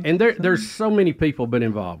 and there's so many people been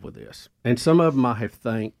involved with this, and some of them I have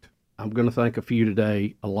thanked. I'm going to thank a few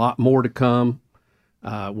today. A lot more to come.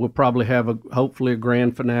 We'll probably have hopefully a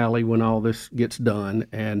grand finale when all this gets done,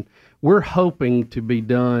 and we're hoping to be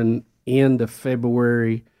done end of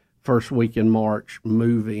February, first week in March,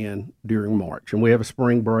 move in during March, and we have a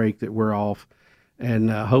spring break that we're off, and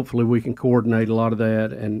hopefully we can coordinate a lot of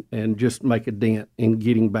that and just make a dent in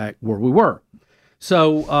getting back where we were.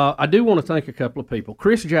 So I do want to thank a couple of people.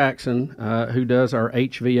 Chris Jackson, who does our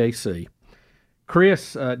HVAC.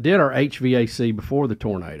 Chris did our HVAC before the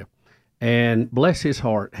tornado. And bless his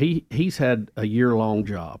heart, he's had a year-long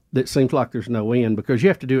job that seems like there's no end because you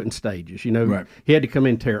have to do it in stages. Right. He had to come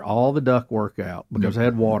in and tear all the ductwork out because it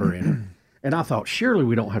had water in it. And I thought, surely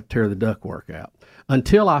we don't have to tear the ductwork out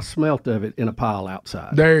until I smelt of it in a pile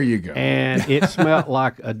outside. There you go. And it smelled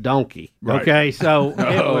like a donkey. Right. Okay, so it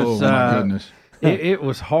was my goodness. It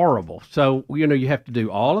was horrible. So, you have to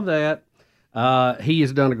do all of that. He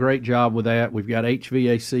has done a great job with that. We've got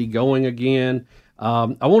HVAC going again.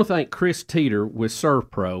 I want to thank Chris Teeter with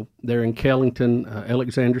ServPro. They're in Kellington,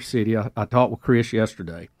 Alexander City. I talked with Chris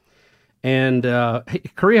yesterday. And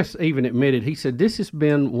Chris even admitted, he said, this has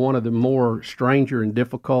been one of the more stranger and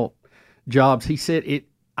difficult jobs. He said,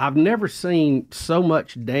 I've never seen so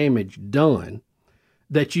much damage done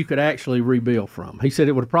that you could actually rebuild from. He said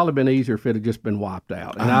it would have probably been easier if it had just been wiped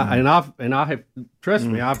out. And I have trust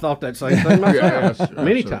me, I've thought that same thing myself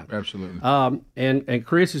many times. Absolutely. And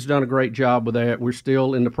Chris has done a great job with that. We're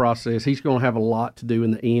still in the process. He's going to have a lot to do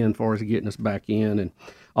in the end as far as getting us back in and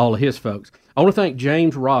all of his folks. I want to thank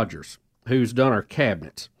James Rogers, who's done our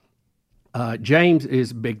cabinets. James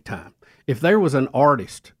is big time. If there was an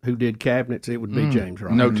artist who did cabinets, it would be James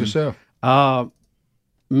Ross. Note to self.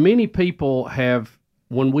 Many people have,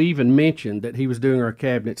 when we even mentioned that he was doing our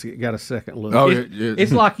cabinets, it got a second look. Oh,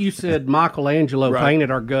 it's like you said Michelangelo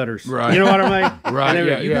painted our gutters. Right. You know what I mean?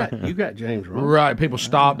 Right. You got James Ross. Right. People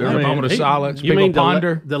stop. There's a moment of silence. You People mean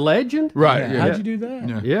ponder. the legend? Right. Yeah. How'd you do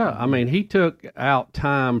that? Yeah. I mean, he took out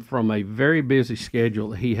time from a very busy schedule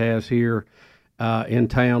that he has here in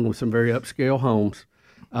town with some very upscale homes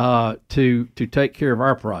to take care of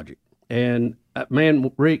our project. And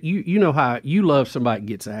man, Rick, you know how you love somebody that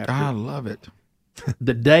gets after. I love it.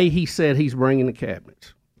 The day he said he's bringing the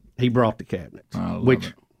cabinets, he brought the cabinets.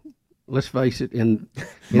 Which, let's face it, in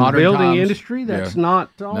the building times, industry, that's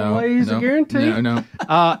not always a guarantee. No.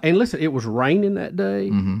 And listen, it was raining that day.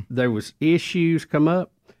 Mm-hmm. There was issues come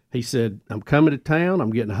up. He said, I'm coming to town.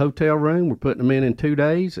 I'm getting a hotel room. We're putting them in 2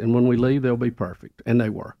 days. And when we leave, they'll be perfect. And they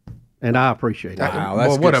were. And I appreciate that. Wow,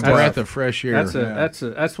 that's what a breath of fresh air.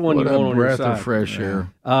 That's one you want on your side. Breath of fresh air.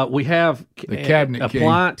 We have the cabinet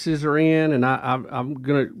appliances are in, and I'm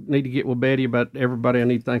going to need to get with Betty about everybody. I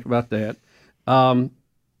need to think about that. And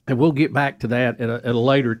we'll get back to that at a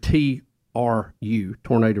later TRU,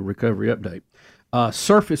 Tornado Recovery Update.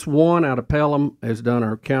 Surface One out of Pelham has done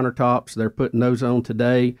our countertops. They're putting those on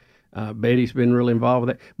today. Betty's been really involved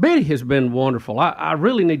with that. Betty has been wonderful. I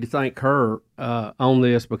really need to thank her on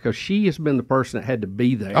this because she has been the person that had to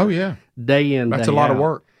be there. Oh, yeah. Day in, That's day a lot out. of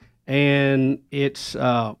work. And it's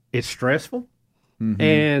stressful,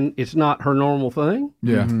 and it's not her normal thing.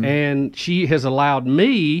 Yeah. Mm-hmm. And she has allowed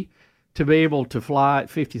me to be able to fly at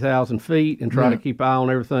 50,000 feet and try to keep an eye on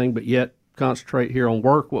everything, but yet concentrate here on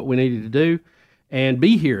work, what we needed to do, and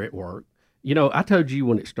be here at work. You know, I told you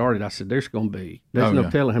when it started, I said, there's no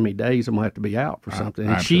telling how many days I'm going to have to be out for something.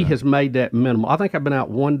 And she has made that minimal. I think I've been out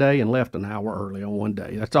one day and left an hour early on one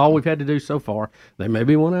day. That's all we've had to do so far. There may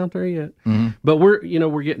be one out there yet. But we're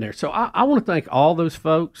getting there. So I want to thank all those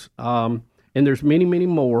folks. And there's many, many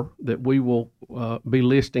more that we will be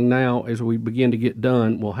listing now as we begin to get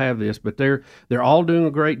done. We'll have this. But they're all doing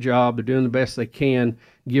a great job. They're doing the best they can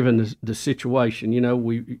given the situation. You know,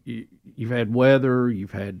 you've had weather,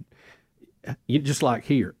 you've had... just like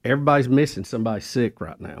here, everybody's missing somebody sick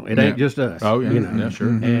right now. It ain't just us. Oh, yeah. You know? Yeah, sure.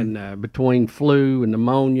 And between flu and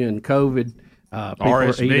pneumonia and COVID, people are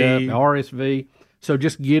eat up, RSV. So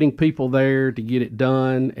just getting people there to get it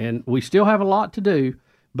done. And we still have a lot to do,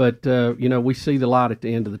 but, we see the light at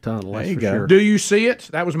the end of the tunnel. That's for sure. Do you see it?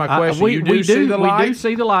 That was my question. We do see the light? We do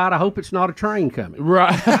see the light. I hope it's not a train coming.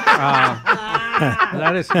 Right.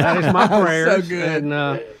 That is my prayers. So good.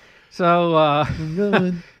 And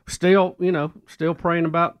good. Still praying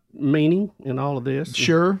about meaning in all of this.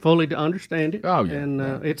 Sure. Fully to understand it. Oh, yeah.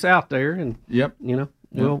 And it's out there. And,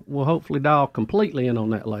 we'll hopefully dial completely in on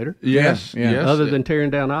that later. Yes. Yes. Other than tearing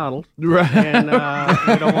down idols. Right. And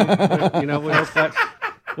we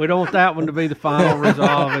don't want that one to be the final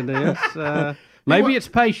resolve in this. Maybe it's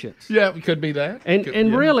patience. Yeah, it could be that.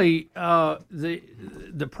 And really,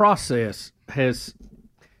 the process has...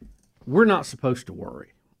 We're not supposed to worry.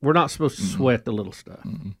 We're not supposed to sweat the little stuff.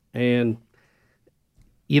 And,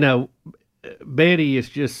 Betty is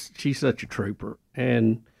she's such a trooper.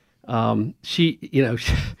 And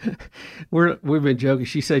we've been joking.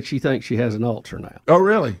 She said she thinks she has an ulcer now. Oh,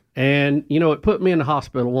 really? And, it put me in the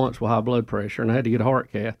hospital once with high blood pressure, and I had to get a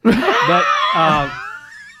heart cath. But,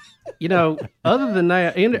 other than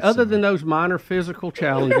that, other than those minor physical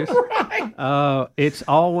challenges, it's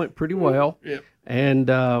all went pretty well. Yep. And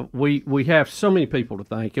we have so many people to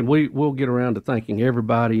thank, and we'll get around to thanking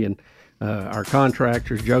everybody and our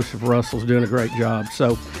contractors. Joseph Russell's doing a great job.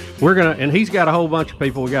 So and he's got a whole bunch of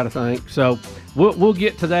people we got to thank. So we'll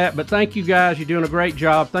get to that. But thank you guys. You're doing a great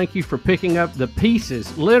job. Thank you for picking up the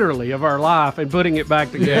pieces, literally, of our life and putting it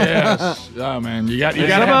back together. Yes. Oh man, you got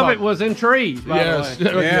some of it was in trees. By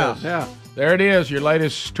the way. Yeah. There it is. Your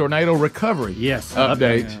latest tornado recovery. Yes.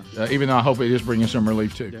 Update. Even though I hope it is bringing some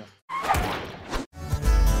relief too. Yeah.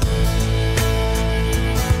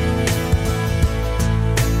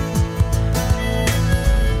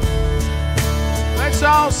 Let's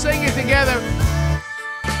all sing it together.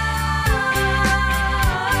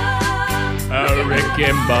 Rick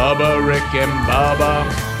and Bubba, Rick and Bubba.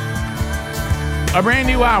 A brand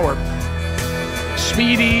new hour.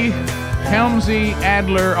 Speedy, Helmsy,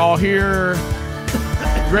 Adler, all here.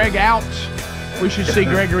 Greg out. We should see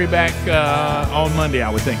Gregory back on Monday, I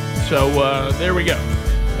would think. So there we go.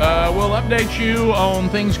 We'll update you on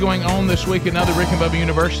things going on this week. Another Rick and Bubba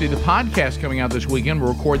University, the podcast coming out this weekend.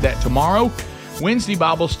 We'll record that tomorrow. Wednesday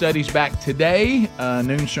Bible studies back today,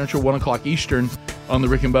 noon Central, 1 o'clock Eastern on the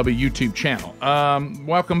Rick and Bubba YouTube channel.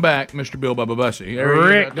 Welcome back, Mr. Bill Bubba Bussey.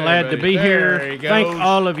 Rick, glad to be here. There he goes. Thank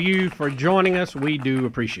all of you for joining us. We do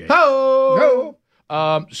appreciate it. Ho!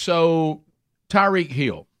 So Tyreek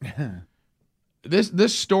Hill.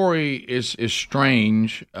 This story is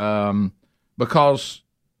strange because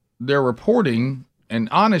they're reporting, and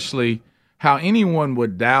honestly, how anyone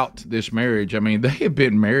would doubt this marriage. I mean, they have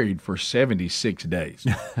been married for 76 days.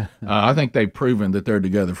 I think they've proven that they're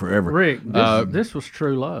together forever. Rick, this was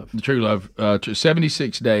true love. True love,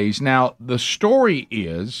 76 days. Now, the story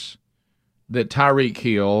is that Tyreek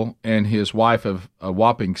Hill and his wife of a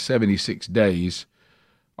whopping 76 days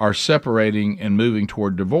are separating and moving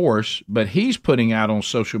toward divorce, but he's putting out on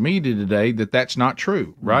social media today that that's not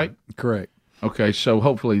true, right? Correct. Okay, so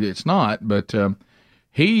hopefully it's not, but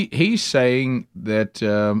he's saying that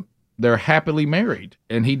they're happily married,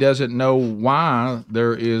 and he doesn't know why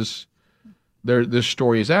this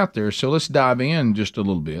story is out there. So let's dive in just a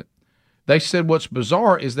little bit. They said what's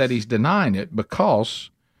bizarre is that he's denying it because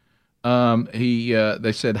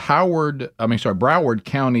they said Broward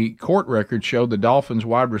County court records showed the Dolphins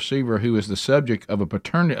wide receiver who is the subject of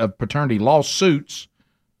paternity lawsuits,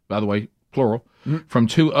 by the way, plural, from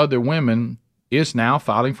two other women, is now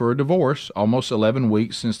filing for a divorce almost 11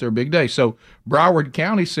 weeks since their big day. So Broward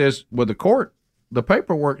County says, well, the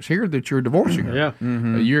paperwork's here that you're divorcing her. Yeah.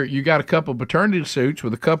 Mm-hmm. You got a couple paternity suits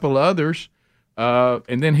with a couple of others,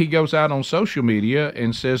 and then he goes out on social media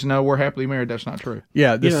and says, no, we're happily married. That's not true.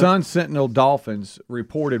 Yeah, the Sun Sentinel Dolphins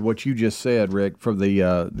reported what you just said, Rick, from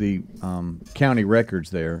the county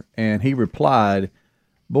records there, and he replied,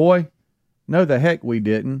 boy, no, the heck we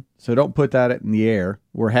didn't. So don't put that in the air.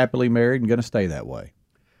 We're happily married and going to stay that way.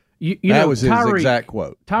 That was his exact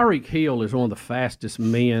quote. Tyreek Hill is one of the fastest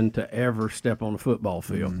men to ever step on a football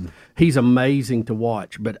field. He's amazing to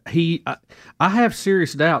watch, but I have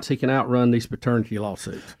serious doubts he can outrun these paternity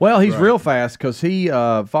lawsuits. Well, he's real fast because he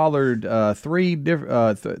fathered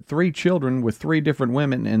three children with three different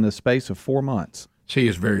women in the space of 4 months. He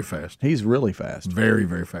is very fast. He's really fast. Very,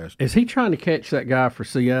 very fast. Is he trying to catch that guy for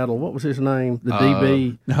Seattle? What was his name? The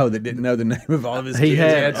DB? No, they didn't know the name of all of his kids. He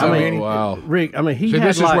had so many. Wow. Rick, I mean,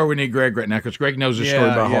 this is where we need Greg right now because Greg knows the story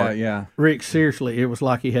by heart. Yeah. Rick, seriously, it was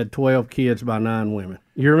like he had 12 kids by 9 women.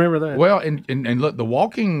 You remember that? Well, and look, the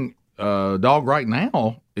walking dog right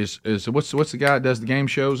now is what's the guy that does the game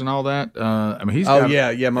shows and all that? I mean, he's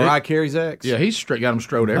Mariah Carey's ex. Yeah, he's got him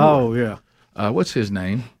strode everywhere. Oh yeah. What's his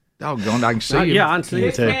name? Doggone, I can see him. Yeah, I can see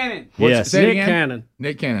him too. Cannon. Yes, Nick Cannon.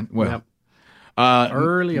 Nick Cannon. Well,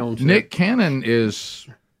 early on. Nick Cannon is.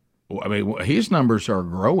 I mean, his numbers are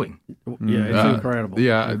growing. Yeah, it's incredible.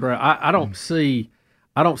 Yeah, I don't see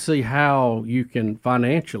how you can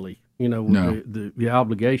financially, the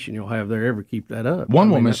obligation you'll have there ever keep that up. One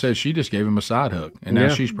woman says she just gave him a side hug, and now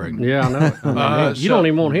she's pregnant. Yeah, I know. You don't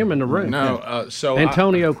even want him in the room. No, so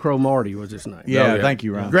Antonio Cromartie was his name. Yeah, thank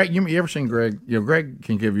you, Ron. Greg, you ever seen Greg? Greg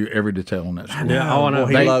can give you every detail on that story. Yeah, I know.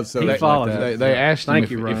 He loves things like that. They asked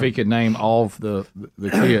him if he could name all of the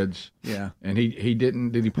kids. Yeah, and he didn't.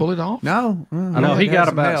 Did he pull it off? No, I know he got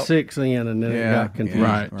about 6 in, and then it got confused.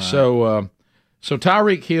 Right. So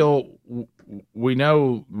Tyreek Hill. We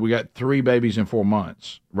know we got 3 babies in 4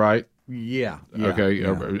 months, right? Yeah. Okay.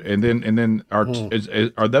 Yeah. And then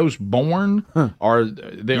are those born? Are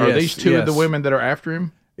these two of the women that are after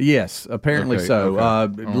him? Yes, apparently so.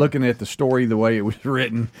 Okay. Looking at the story, the way it was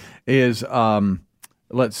written is,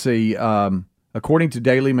 let's see. According to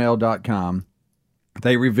DailyMail.com,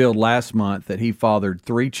 they revealed last month that he fathered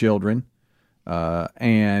 3 children,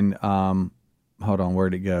 and hold on,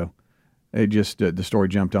 where'd it go? It just the story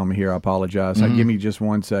jumped on me here. I apologize. Give me just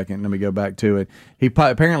 1 second. Let me go back to it. He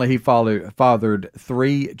fathered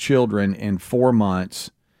 3 children in 4 months,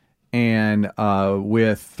 and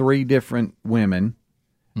with 3 different women,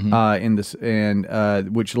 in this,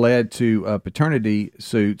 and which led to paternity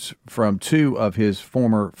suits from 2 of his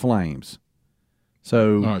former flames.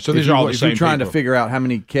 So, so these are all the same If you're trying people. to figure out how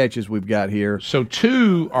many catches we've got here. So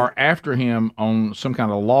 2 are after him on some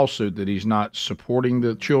kind of lawsuit that he's not supporting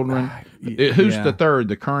the children. Who's the third?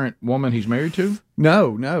 The current woman he's married to?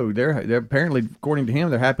 No. They're apparently, according to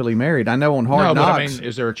him, they're happily married. I know on Hard Knocks. But I mean,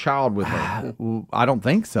 is there a child with her? I don't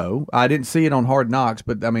think so. I didn't see it on Hard Knocks,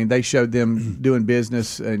 but I mean, they showed them doing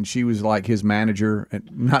business, and she was like his manager, and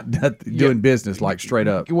not doing business like straight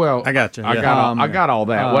up. Well, I got you. I got all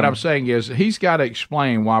that. What I'm saying is, he's got to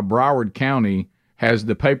explain why Broward County has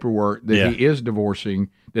the paperwork that he is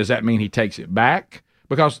divorcing. Does that mean he takes it back?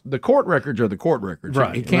 Because the court records are the court records.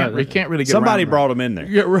 Right. He can't really get Somebody around brought them in there.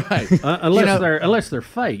 Yeah, right. Unless they're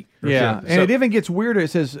fake. Yeah, and it even gets weirder. It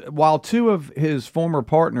says while 2 of his former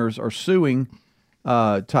partners are suing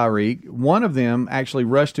Tyreek. One of them actually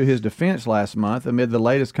rushed to his defense last month amid the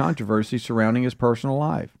latest controversy surrounding his personal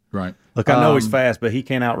life. Right. Look, I know he's fast, but he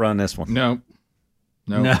can't outrun this one. No.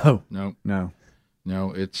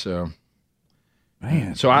 It's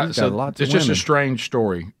man. So it's just a strange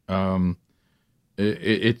story.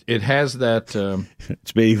 It has that.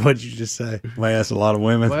 Speed, what did you just say? Well, that's a lot of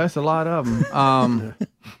women. Well, that's a lot of them.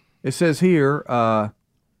 It says here,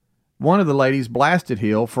 one of the ladies blasted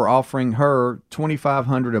Hill for offering her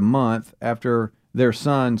 $2,500 a month after their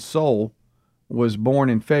son Sol was born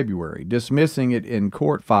in February, dismissing it in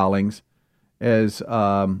court filings as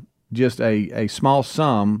just a small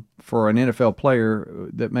sum for an NFL player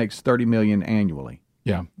that makes $30 million annually.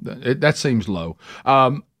 Yeah, that seems low.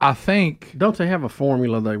 I think. Don't they have a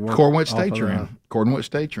formula they work? According to what state you're in. According to what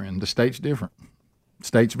state you're in, the state's different.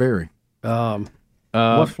 States vary.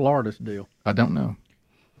 What's Florida's deal? I don't know,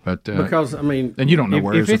 but because I mean, and you don't know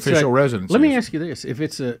where his official residence. Let me ask you this: if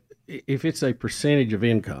it's a percentage of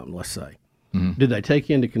income, let's say, do they take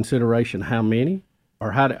into consideration how many,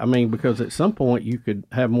 or how? Because at some point you could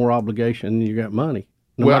have more obligation than you got money.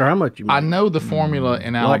 No matter how much you make. I know the formula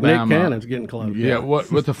in Alabama. Like Nick Cannon's getting close. Yeah,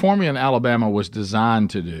 what the formula in Alabama was designed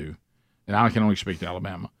to do, and I can only speak to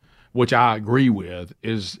Alabama, which I agree with,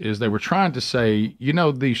 is they were trying to say,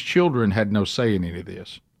 these children had no say in any of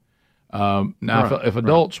this. Now, if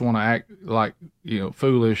adults want to act like,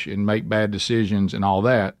 foolish and make bad decisions and all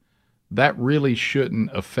that, that really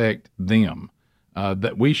shouldn't affect them.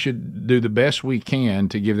 That we should do the best we can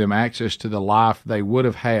to give them access to the life they would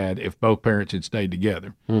have had if both parents had stayed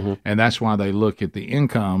together. Mm-hmm. And that's why they look at the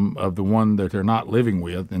income of the one that they're not living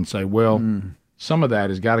with and say, well, some of that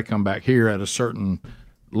has got to come back here at a certain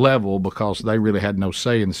level because they really had no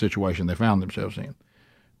say in the situation they found themselves in.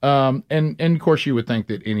 And of course, you would think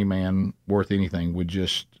that any man worth anything would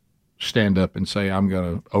just stand up and say, I'm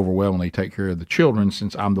going to overwhelmingly take care of the children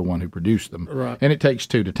since I'm the one who produced them. Right. And it takes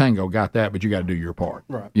two to tango. Got that, but you got to do your part.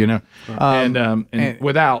 Right. And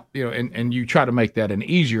without, and you try to make that an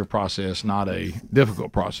easier process, not a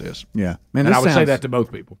difficult process. Yeah. Man, and I would say that to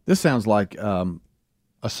both people. This sounds like a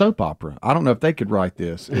soap opera. I don't know if they could write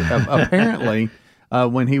this. Apparently,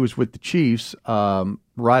 when he was with the Chiefs,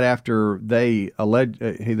 right after they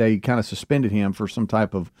kind of suspended him for some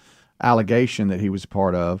type of allegation that he was a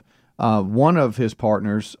part of, one of his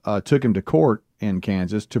partners took him to court in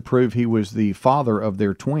Kansas to prove he was the father of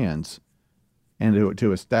their twins and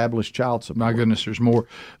to establish child support. My goodness, there's more.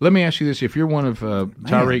 Let me ask you this. If you're one of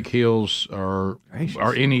Tyreek Hill's or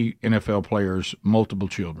any NFL players, multiple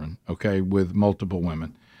children, okay, with multiple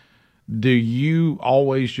women, do you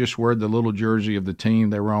always just wear the little jersey of the team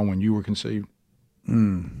they were on when you were conceived?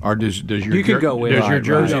 Or does your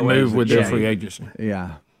jersey move with their free agency?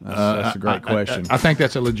 Yeah. That's a great question. I think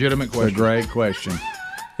that's a legitimate question. It's a great question.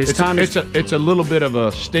 It's a little bit of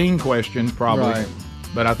a sting question, probably, right.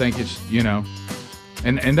 But I think it's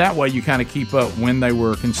and that way you kind of keep up when they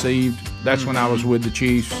were conceived. That's when I was with the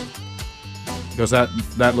Chiefs because that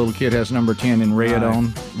little kid has number 10 in red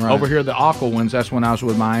on. Right. Over here, the aqua ones. That's when I was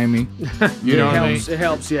with Miami. You know what I mean? It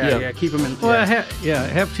helps. Yeah. Keep them in. Well,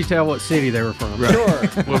 it helps you tell what city they were from. Right. Sure.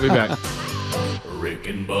 We'll be back. Rick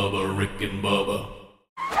and Bubba.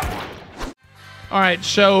 All right,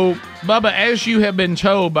 so, Bubba, as you have been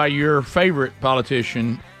told by your favorite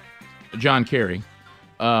politician, John Kerry,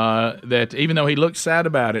 that even though he looked sad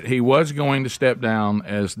about it, he was going to step down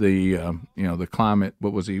as the climate.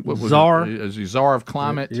 What was he? Czar? As the czar of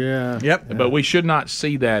climate. Yeah. Yep. But we should not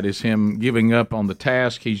see that as him giving up on the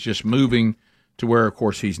task. He's just moving to where, of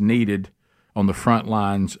course, he's needed on the front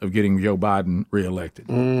lines of getting Joe Biden reelected,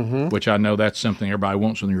 which I know that's something everybody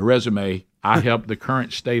wants on your resume. I helped the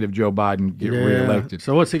current state of Joe Biden get reelected.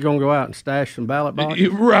 So what's he going to go out and stash some ballot boxes?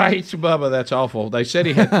 Right, Bubba, that's awful. They said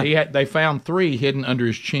they found 3 hidden under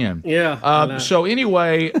his chin. Yeah. So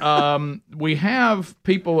anyway, we have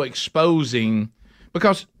people exposing,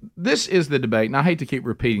 because this is the debate, and I hate to keep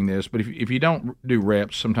repeating this, but if you don't do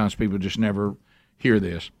reps, sometimes people just never hear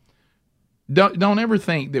this. Don't ever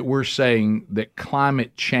think that we're saying that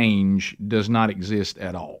climate change does not exist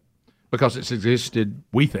at all. Because it's existed,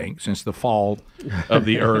 we think, since the fall of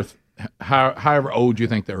the Earth, however old you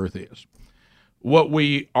think the Earth is. What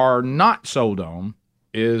we are not sold on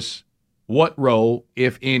is what role,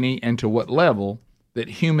 if any, and to what level that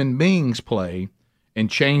human beings play in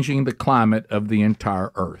changing the climate of the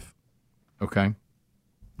entire Earth. Okay?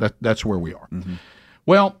 That's where we are. Mm-hmm.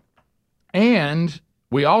 Well, and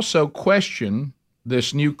we also question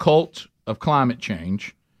this new cult of climate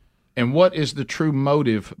change. And what is the true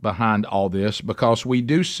motive behind all this? Because we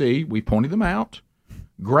do see, we pointed them out,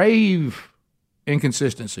 grave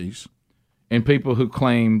inconsistencies and people who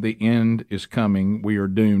claim the end is coming, we are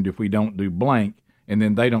doomed if we don't do blank, and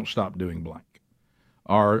then they don't stop doing blank.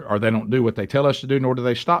 Or they don't do what they tell us to do, nor do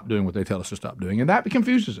they stop doing what they tell us to stop doing. And that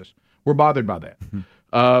confuses us. We're bothered by that.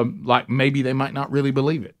 Like maybe they might not really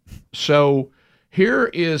believe it. So here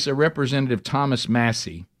is a Representative Thomas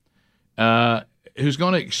Massey who's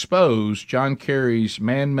going to expose John Kerry's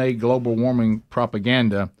man-made global warming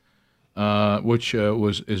propaganda, which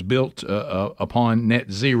is built upon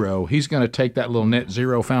net zero. He's going to take that little net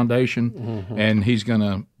zero foundation, and he's going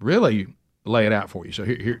to really lay it out for you. So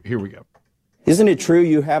here we go. Isn't it true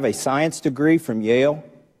you have a science degree from Yale?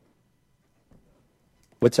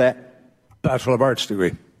 What's that? Bachelor of Arts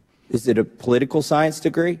degree. Is it a political science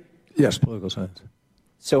degree? Yes, political science.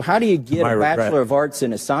 So how do you get a Bachelor of Arts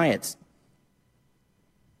in a science?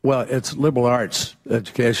 Well, it's liberal arts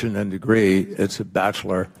education and degree. It's a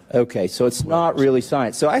bachelor. Okay, so it's not really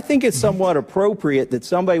science. So I think it's somewhat appropriate that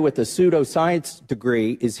somebody with a pseudoscience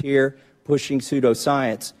degree is here pushing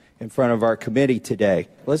pseudoscience in front of our committee today.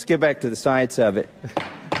 Let's get back to the science of it.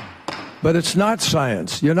 But it's not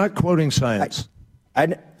science. You're not quoting science.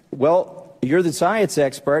 Well, you're the science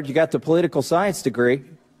expert. You got the political science degree.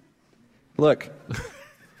 Look,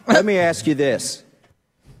 let me ask you this.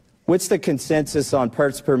 What's the consensus on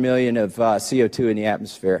parts per million of CO2 in the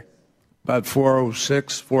atmosphere? About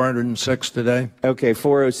 406 today. Okay,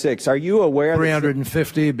 406. Are you aware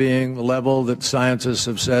 350 being the level that scientists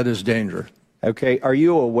have said is danger. Okay, are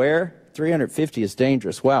you aware? 350 is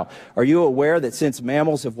dangerous. Wow. Are you aware that since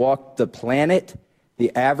mammals have walked the planet,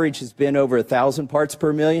 the average has been over 1,000 parts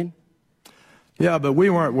per million? Yeah, but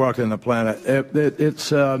we weren't walking the planet.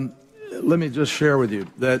 Let me just share with you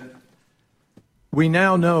that we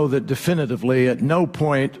now know that definitively at no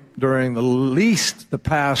point during the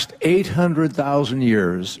past 800,000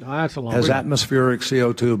 years has atmospheric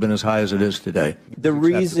CO2 been as high as it is today. The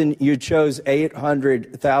reason you chose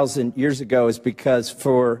 800,000 years ago is because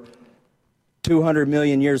for 200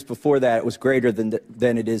 million years before that, it was greater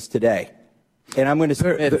than it is today. And I'm going to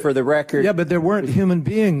submit for the record. Yeah, but there weren't human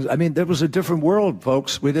beings. I mean, there was a different world,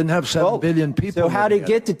 folks. We didn't have 7 billion people. So how did it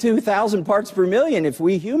get to 2,000 parts per million if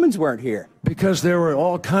we humans weren't here? Because there were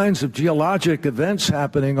all kinds of geologic events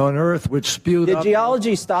happening on Earth which spewed up. Did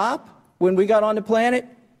geology stop when we got on the planet?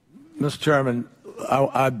 Mr. Chairman,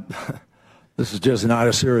 this is just not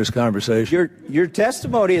a serious conversation. Your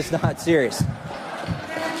testimony is not serious.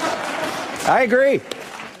 I agree.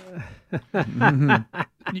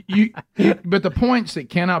 But the points that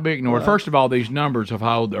cannot be ignored. First of all, these numbers of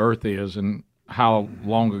how old the Earth is and how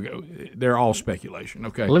long ago, they're all speculation.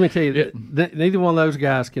 Okay, let me tell you, neither one of those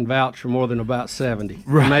guys can vouch for more than about 70,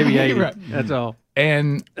 right, maybe 80. Right. That's all.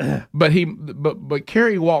 And but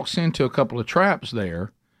Kerry walks into a couple of traps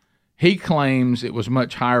there. He claims it was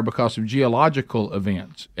much higher because of geological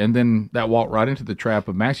events, and then that walked right into the trap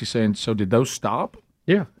of Massey saying, "So did those stop?"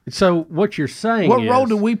 Yeah. So what you're saying what role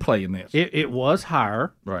do we play in this? It was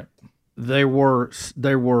higher. Right. There were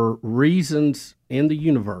reasons in the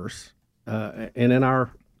universe and in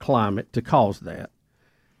our climate to cause that.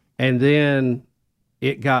 And then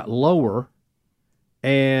it got lower,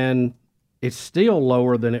 and it's still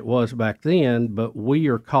lower than it was back then, but we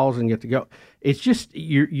are causing it to go. It's just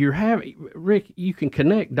you're having, Rick, you can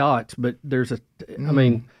connect dots, but there's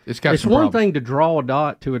it's one thing to draw a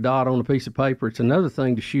dot to a dot on a piece of paper. It's another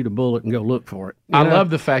thing to shoot a bullet and go look for it. I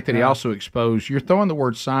love the fact that he also exposed, you're throwing the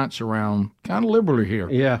word science around kind of liberally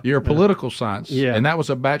here. Yeah. You're a political science. Yeah. And that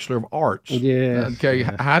was a Bachelor of Arts. Yeah. Okay.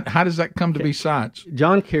 How does that come to be science?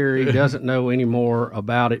 John Kerry doesn't know any more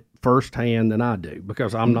about it firsthand than I do,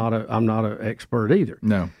 because I'm not an expert either.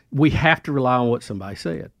 No. We have to rely on what somebody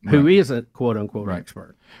said, who isn't quote unquote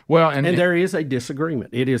expert. Well, and there is a disagreement.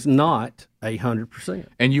 It is not 100%.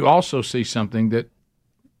 And you also see something that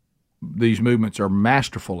these movements are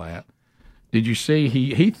masterful at. Did you see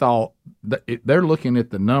he thought that they're looking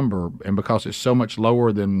at the number, and because it's so much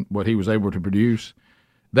lower than what he was able to produce,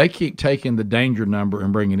 they keep taking the danger number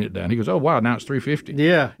and bringing it down. He goes, "Oh wow, now it's 350."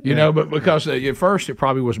 Yeah, you know, but because at first it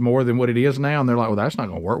probably was more than what it is now, and they're like, "Well, that's not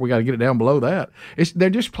going to work. We got to get it down below that." They're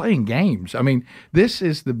just playing games. I mean, this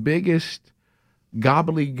is the biggest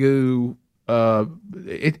gobbledygoo.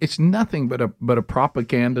 It's nothing but a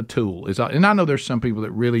propaganda tool. And I know there's some people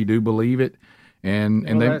that really do believe it, and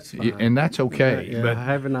that's okay. Yeah, but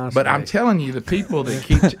have a nice but day. I'm telling you, the people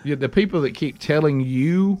that keep telling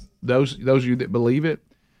you, those of you that believe it.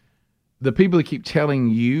 The people that keep telling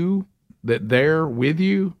you that they're with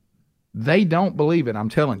you, they don't believe it. I'm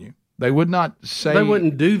telling you. They would not say... They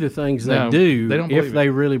wouldn't do the things they do if they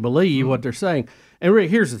really believe what they're saying. And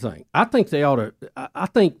Rick, here's the thing. I think they ought to... I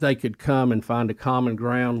think they could come and find a common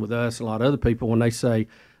ground with us and a lot of other people when they say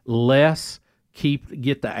less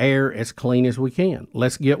get the air as clean as we can.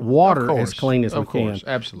 Let's get water as clean as we can.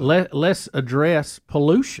 Absolutely. Let's address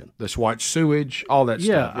pollution. Let's watch sewage, all that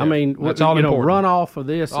stuff. Yeah, I mean, that's all important. Run off of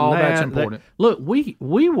this. All and that's that. important. Look, we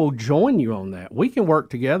will join you on that. We can work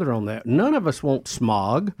together on that. None of us want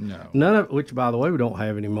smog. No. Which, by the way, we don't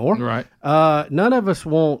have anymore. Right. None of us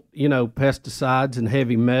want pesticides and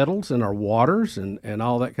heavy metals in our waters and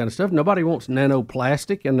all that kind of stuff. Nobody wants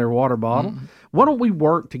nanoplastic in their water bottle. Mm-hmm. Why don't we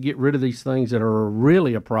work to get rid of these things that are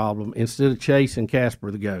really a problem instead of chasing Casper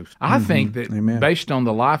the Ghost? I think that based on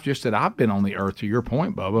the life just that I've been on the earth, to your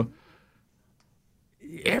point, Bubba,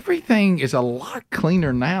 everything is a lot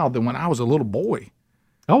cleaner now than when I was a little boy.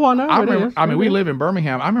 Oh, I know. I mean, we live in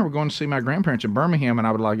Birmingham. I remember going to see my grandparents in Birmingham, and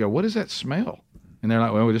I would go, "What is that smell?" And they're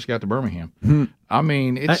like, "Well, we just got to Birmingham." I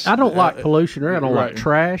mean, it's I don't like pollution or I don't like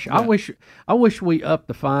trash. Yeah. I wish we upped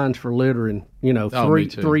the fines for littering,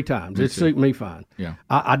 three times. It'd suit me fine. Yeah.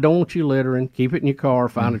 I don't want you littering. Keep it in your car,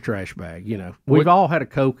 find a trash bag, We've all had a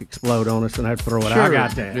Coke explode on us and had to throw it out. I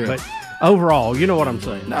got that. Yeah. But overall, you know what I'm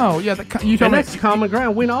saying. No, yeah, and that's common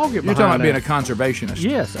ground. We can all get behind You're talking about that. being a conservationist.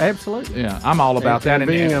 Yes, absolutely. Yeah, I'm all about that. And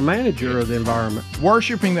being a manager of the environment.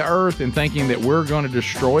 Worshipping the earth and thinking that we're going to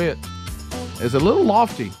destroy it is a little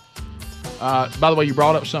lofty. By the way, you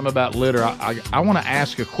brought up something about litter. I want to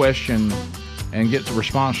ask a question and get the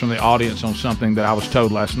response from the audience on something that I was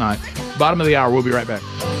told last night. Bottom of the hour. We'll be right back.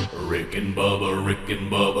 Rick and Bubba, Rick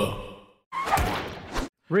and Bubba.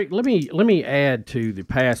 Rick, let me add to the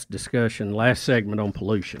past discussion, last segment on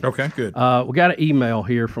pollution. Okay, good. We got an email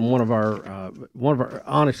here from one of our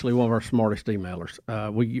honestly one of our smartest emailers.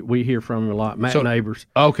 We hear from him a lot, Matt Neighbors.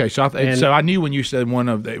 Okay, so I knew when you said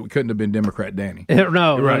it couldn't have been Democrat Danny.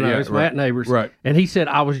 No, yeah, it's Matt Neighbors. Right, and he said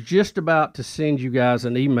I was just about to send you guys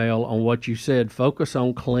an email on what you said. Focus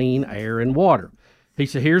on clean air and water. He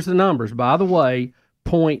said, here's the numbers. By the way,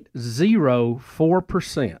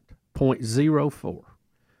 0.04%, 0.04.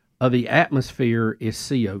 of the atmosphere is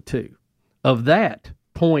CO2. Of that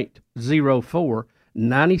 0.04,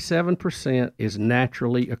 97% is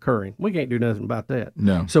naturally occurring. We can't do nothing about that.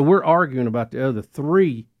 No. So we're arguing about the other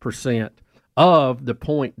 3% of the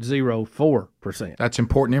 0.04%. That's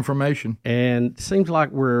important information. And it seems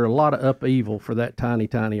like we're a lot of upheaval for that tiny,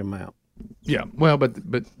 tiny amount. Yeah, well, but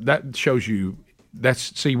that shows you,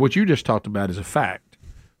 see, what you just talked about is a fact.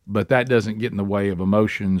 But that doesn't get in the way of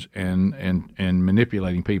emotions and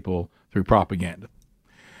manipulating people through propaganda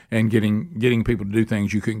and getting people to do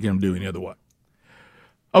things you couldn't get them to do any other way.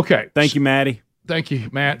 Okay. Thank you, Maddie. Thank you,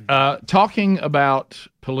 Matt. Talking about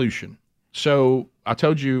pollution. So I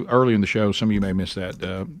told you earlier in the show, some of you may miss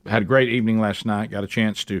that, had a great evening last night, got a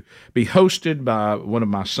chance to be hosted by one of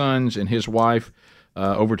my sons and his wife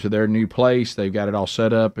over to their new place. They've got it all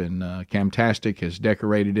set up, and Camtastic has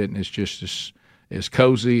decorated it, and it's just as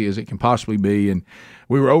cozy as it can possibly be. And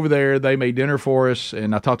we were over there. They made dinner for us,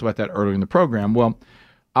 and I talked about that earlier in the program. Well,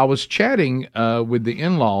 I was chatting with the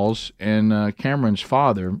in-laws, and Cameron's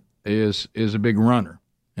father is a big runner,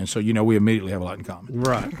 and so we immediately have a lot in common.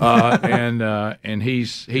 Right. And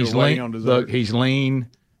he's lean. Look, he's lean.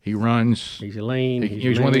 He runs. He's lean.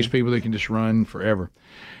 He's one of these people that can just run forever.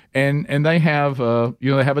 And they have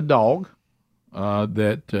they have a dog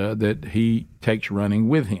that he takes running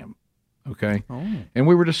with him. Okay, and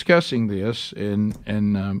we were discussing this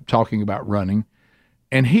and talking about running,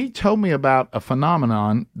 and he told me about a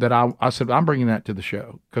phenomenon that I said I'm bringing that to the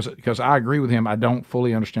show because I agree with him. I don't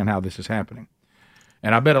fully understand how this is happening,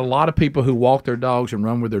 and I bet a lot of people who walk their dogs and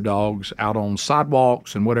run with their dogs out on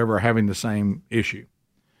sidewalks and whatever are having the same issue.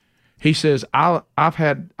 He says I've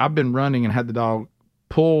been running and had the dog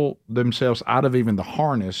pull themselves out of even the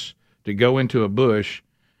harness to go into a bush.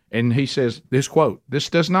 And he says, this quote, "This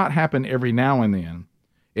does not happen every now and then.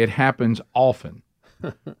 It happens often.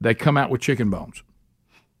 They come out with chicken bones."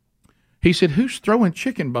 He said, "Who's throwing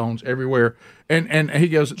chicken bones everywhere?" And he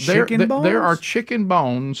goes, there are chicken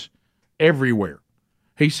bones everywhere.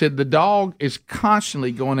 He said, the dog is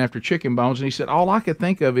constantly going after chicken bones. And he said, all I could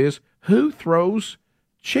think of is, who throws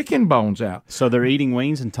chicken bones out? So they're eating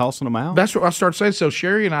wings and tossing them out? That's what I started saying. So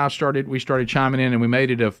Sherry and I started chiming in, and we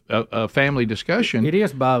made it a family discussion. It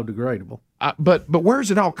is biodegradable. But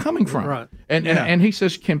where's it all coming from? Right. And he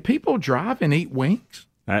says, can people drive and eat wings?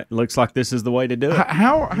 It looks like this is the way to do it.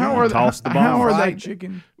 How are toss the bone? How are they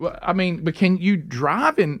chicken? Well, I mean, but can you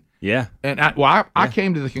drive and yeah? And I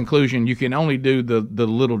came to the conclusion you can only do the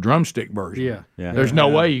little drumstick version. Yeah. There's no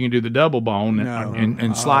way you can do the double bone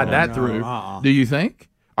and slide that through. Do you think?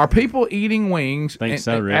 Are people eating wings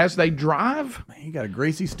as they drive? Man, you got a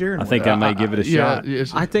greasy steering wheel. I think I may give it a shot.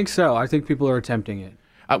 I think so. I think people are attempting it.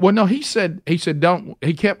 Well, no, he said don't.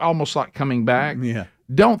 He kept almost like coming back. Yeah.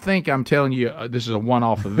 Don't think I'm telling you this is a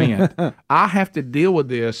one-off event. I have to deal with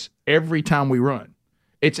this every time we run.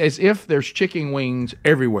 It's as if there's chicken wings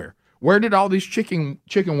everywhere. Where did all these chicken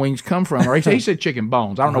wings come from? Or he said chicken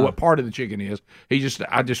bones. I don't know what part of the chicken is.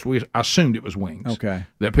 We assumed it was wings. Okay.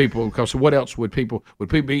 That people, because what else would people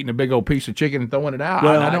be eating a big old piece of chicken and throwing it out?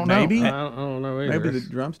 Well, I don't know. maybe. I don't know either. Maybe the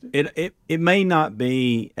drumstick. It may not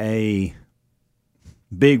be a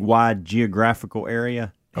big, wide geographical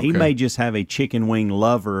area. Okay. He may just have a chicken wing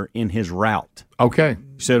lover in his route. Okay.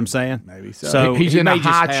 See what I'm saying? Maybe so. So He's he in a may just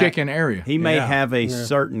high have- chicken area. He may have a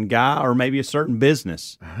certain guy or maybe a certain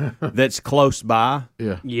business that's close by.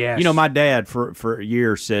 Yeah. Yes. You know, my dad for a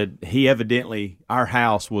year said he evidently, our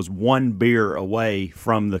house was one beer away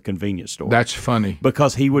from the convenience store. That's funny.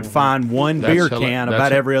 Because he would find one beer can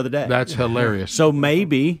about every other day. That's hilarious. So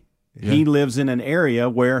maybe he lives in an area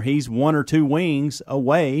where he's 1 or 2 wings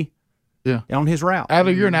away on his route.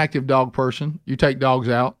 Adler, you're an active dog person. You take dogs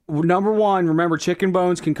out. Number one, remember, chicken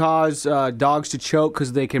bones can cause dogs to choke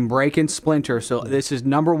because they can break and splinter. So this is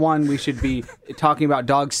number one. We should be talking about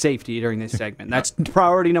dog safety during this segment. That's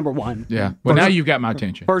priority number one. Yeah. Well, now you've got my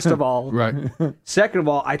attention. First of all. Right. Second of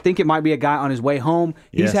all, I think it might be a guy on his way home.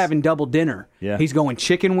 He's Yes. having double dinner. Yeah. He's going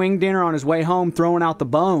chicken wing dinner on his way home, throwing out the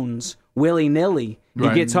bones willy-nilly. He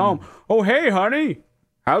Right. gets home. Oh, hey, honey.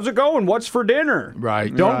 How's it going? What's for dinner?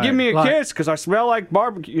 Right. Don't give me a Like- kiss because I smell like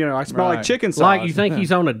barbecue. You know, I smell like Right. chicken sauce. Like you think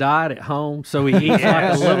he's on a diet at home, so he eats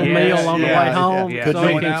like a little meal on the way home, so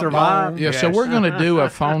he can survive. Yeah, so we're going to do a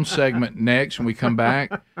phone segment next when we come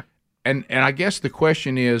back. And I guess the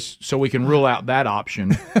question is, so we can rule out that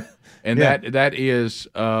option. And that is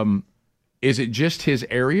it just his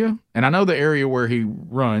area? And I know the area where he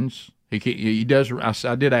runs. He does.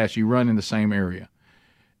 I did ask you, run in the same area.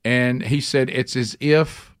 And he said it's as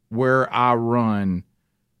if where I run,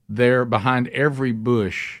 there behind every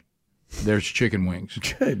bush, there's chicken wings.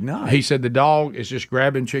 Good night. He said the dog is just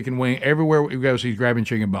grabbing chicken wing everywhere he goes. He's grabbing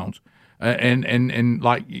chicken bones, and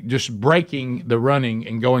like just breaking the running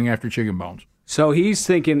and going after chicken bones. So he's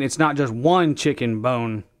thinking it's not just one chicken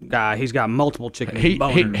bone guy. He's got multiple chicken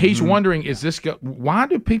boners. He's wondering, is this why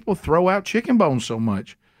do people throw out chicken bones so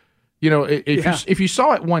much? You know, if you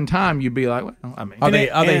saw it one time, you'd be like, well, I mean, Are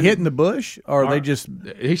they hitting the bush, or are they just?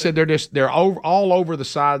 He said they're all over the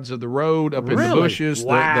sides of the road, up in the bushes,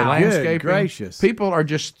 Wow. the landscaping. Good gracious. People are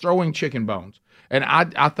just throwing chicken bones, and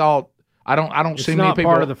I thought I don't It's see many not people.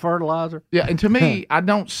 part of the fertilizer. Yeah, and to me, I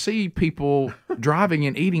don't see people driving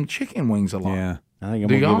and eating chicken wings a lot. Yeah. I think I'm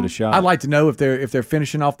Do going to give y'all? it a shot. I'd like to know if they're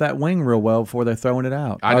finishing off that wing real well before they're throwing it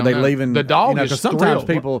out. I Are don't they know. leaving The dog you know, is 'cause sometimes thrilled.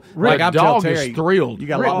 people Right, like I'm the telling dog is Terry, thrilled. You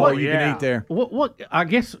got a lot more you can Yeah. eat there. What? I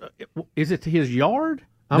guess is it his yard?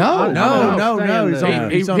 No.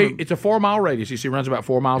 It's a 4 mile radius. You see, he runs about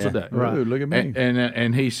 4 miles a day. Right. Ooh, look at me.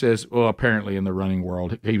 And he says, well, apparently in the running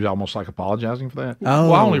world, he was almost like apologizing for that. Oh.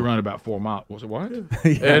 Well, I only run about 4 miles. Was it what?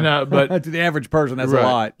 Yeah. And but to the average person, that's right. a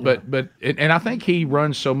lot. But I think he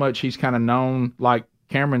runs so much, he's kind of known. Like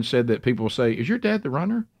Cameron said, that people say, "Is your dad the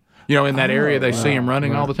runner?" You know, in that area, they see him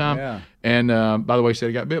running all the time. Yeah. And by the way, he said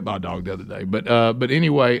he got bit by a dog the other day. But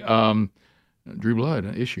anyway, drew blood,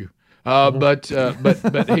 an issue.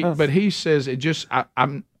 But he says it just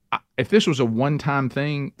if this was a one-time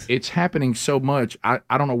thing, it's happening so much. I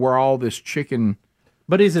don't know where all this chicken.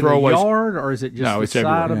 But is it throwaways- a yard or is it just the it's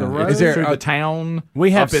side of the everywhere. road? Is there through the town?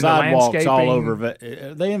 We have up in sidewalks the all landscaping? over.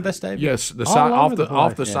 Are they in Vestavia? Yes, the All side over the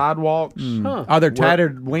off the place. sidewalks. Are there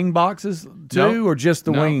tattered wing boxes too, or just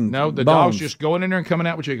the wings? No, the bones? dog's just going in there and coming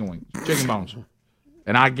out with chicken bones.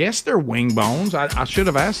 And I guess they're wing bones. I should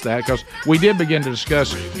have asked that because we did begin to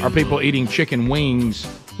discuss, are people eating chicken wings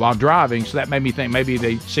while driving? So that made me think maybe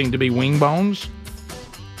they seem to be wing bones.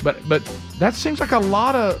 But that seems like a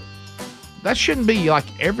lot of. That shouldn't be like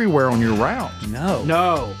everywhere on your route.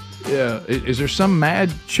 No. Yeah. Is there some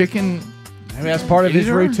mad chicken? Maybe that's part of his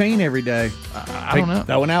eater? routine every day. I don't know.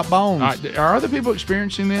 Throwing out bones. All right, are other people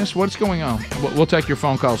experiencing this? What's going on? We'll take your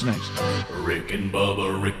phone calls next. Rick and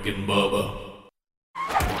Bubba, Rick and Bubba.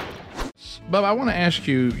 Bubba, I want to ask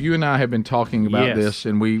you, you and I have been talking about Yes. this,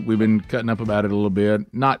 and we've been cutting up about it a little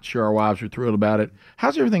bit. Not sure our wives are thrilled about it.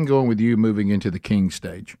 How's everything going with you moving into the king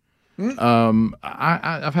stage?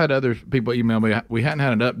 I've had other people email me. We hadn't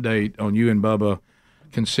had an update on you and Bubba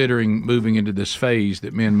considering moving into this phase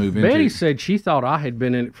that men move into. Betty said she thought I had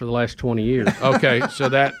been in it for the last 20 years. Okay, so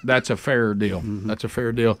that's a fair deal. That's a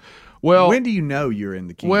fair deal. Well, when do you know you're in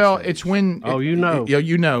the king stage? It's when. Oh, you know. Yeah,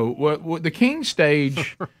 you know. What the king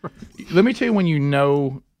stage. Let me tell you when you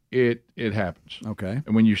know it happens. Okay.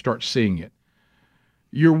 And when you start seeing it,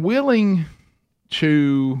 you're willing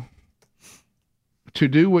to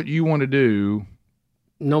do what you want to do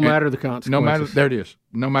No matter the consequences. No matter, there it is.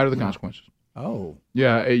 No matter the consequences. Oh.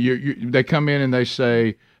 Yeah, they come in and they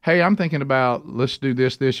say, hey, I'm thinking about, let's do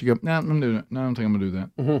this. You go, no, I'm doing it. No, I don't think I'm going to do that.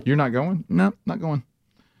 Mm-hmm. You're not going? No, not going.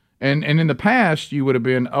 And in the past, you would have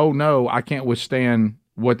been, oh, no, I can't withstand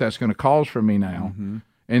what that's going to cause for me now. Mm-hmm.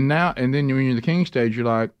 And then when you're in the king stage, you're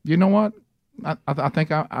like, you know what? I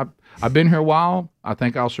think I've been here a while. I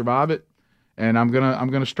think I'll survive it. And I'm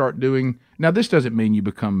gonna start doing. Now, this doesn't mean you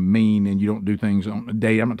become mean and you don't do things on a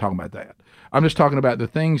day. I'm not talking about that. I'm just talking about the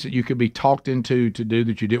things that you could be talked into to do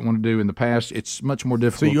that you didn't want to do in the past. It's much more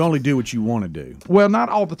difficult. So you only do what you want to do. Well, not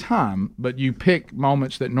all the time, but you pick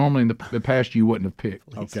moments that normally in the past you wouldn't have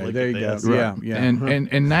picked. Okay, there you go. Right. Yeah.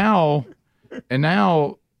 And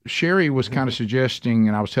now Sherry was kind of suggesting,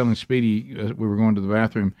 and I was telling Speedy as we were going to the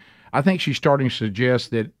bathroom, I think she's starting to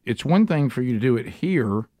suggest that it's one thing for you to do it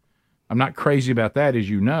here. I'm not crazy about that, as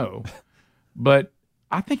you know, but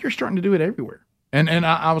I think you're starting to do it everywhere. And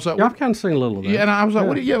I was like, I've kind of seen a little of that. Yeah, and I was like,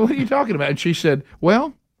 what are you talking about? And she said,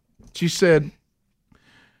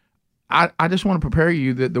 I just want to prepare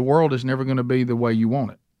you that the world is never going to be the way you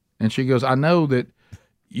want it. And she goes, I know that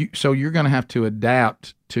you're going to have to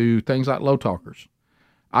adapt to things like low talkers.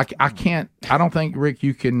 I don't think, Rick,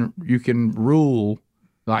 you can rule,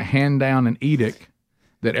 like hand down an edict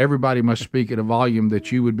that everybody must speak at a volume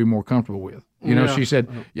that you would be more comfortable with. You know, she said,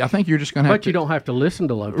 I think you're just going to have to. But you don't have to listen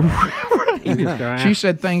to low talkers. She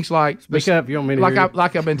said things like, speak up, you want me to hear you.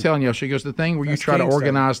 Like I've been telling you. She goes, the thing where you try to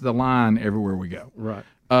organize the line everywhere we go. Right.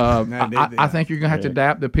 I think you're going to have to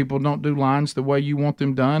adapt that people don't do lines the way you want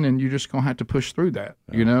them done, and you're just going to have to push through that.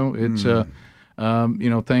 You know, it's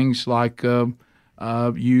things like you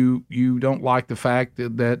don't like the fact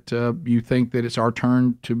that you think that it's our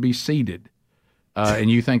turn to be seated.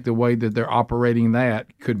 And you think the way that they're operating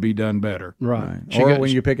that could be done better, right? Or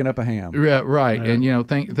when you're picking up a ham, right? And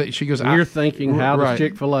she goes, you're thinking, how does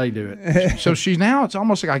Chick-fil-A do it? So she's now. It's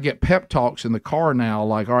almost like I get pep talks in the car now.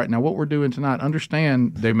 Like, all right, now what we're doing tonight.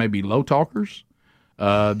 Understand, there may be low talkers.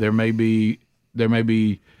 There may be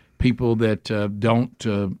people that don't.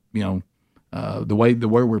 The way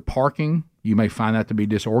we're parking, you may find that to be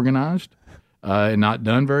disorganized and not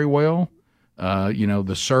done very well.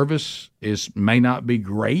 The service may not be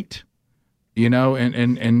great, they may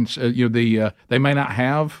not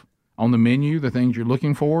have on the menu the things you're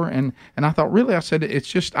looking for. And I thought, really, I said, it's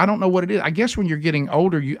just, I don't know what it is. I guess when you're getting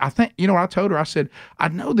older, I think, I told her, I said, I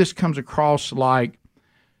know this comes across like,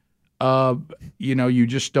 you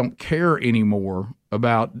just don't care anymore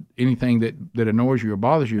about anything that annoys you or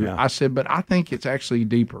bothers you. Yeah. I said, but I think it's actually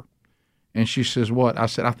deeper. And she says, what? I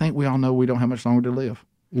said, I think we all know we don't have much longer to live.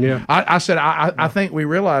 Yeah, I said, I think we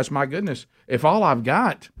realize, my goodness, if all I've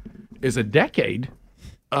got is a decade,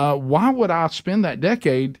 why would I spend that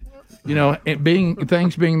decade,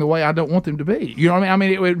 things being the way I don't want them to be? You know what I mean? I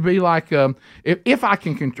mean, it would be like if I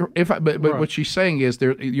can control. But right. What she's saying is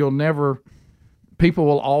people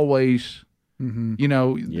will always. Mm-hmm.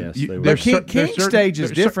 Yes, King stage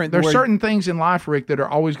is different. There's certain things in life, Rick, that are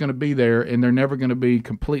always going to be there, and they're never going to be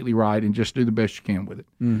completely right. And just do the best you can with it.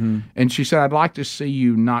 Mm-hmm. And she said, "I'd like to see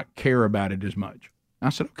you not care about it as much." I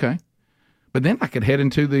said, "Okay," but then I could head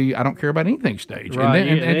into the "I don't care about anything" stage, right.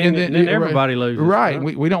 and then everybody loses. Right?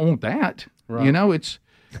 We don't want that. Right.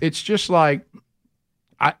 It's just like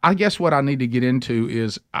I guess what I need to get into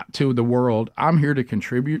is to the world. I'm here to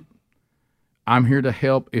contribute. I'm here to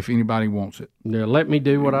help if anybody wants it. Yeah, let me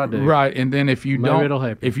do what I do. Right, and then if you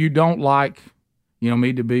don't like,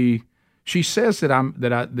 me to be, she says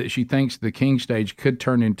that she thinks the king stage could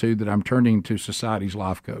turn into that I'm turning into society's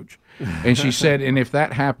life coach, and she said, and if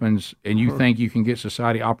that happens, and you think you can get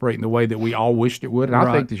society operating the way that we all wished it would, and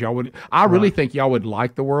I think that y'all would, I really think y'all would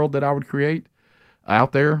like the world that I would create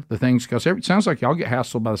out there, the things, because it sounds like y'all get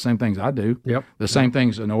hassled by the same things I do. Yep. The same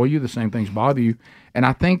things annoy you, the same things bother you. And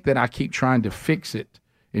I think that I keep trying to fix it.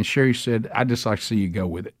 And Sherry said, I'd just like to see you go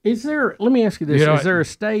with it. Let me ask you this, is there a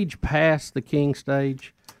stage past the king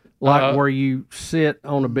stage? Like where you sit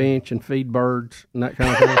on a bench and feed birds and that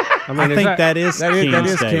kind of thing? I think that is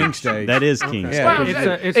king stage. That is king stage. Well,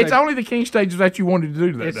 it's only the king stage that you wanted to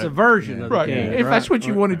do that. It's a version of the king. If that's what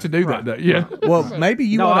you wanted to do that day. Yeah. Well, maybe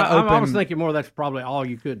you ought to open. I was thinking more that's probably all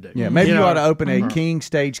you could do. Yeah, maybe you ought to open a king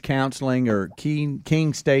stage counseling or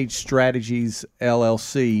king stage strategies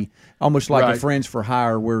LLC, almost like a Friends for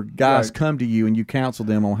Hire, where guys come to you and you counsel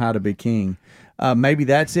them on how to be king. Maybe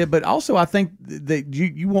that's it, but also I think that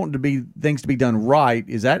you want things to be done right.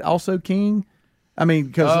 Is that also king? I mean,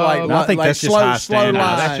 because I think that's just high standard.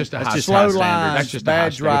 That's just a high standard. That's just a high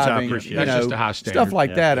bad driving. That's just a high standard. Stuff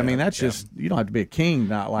like that. I mean, that's just you don't have to be a king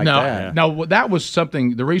not like that. No, that was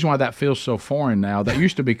something. The reason why that feels so foreign now, that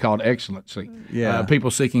used to be called excellency. Yeah,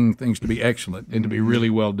 people seeking things to be excellent and to be really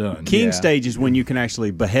well done. King stage is when you can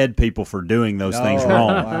actually behead people for doing those things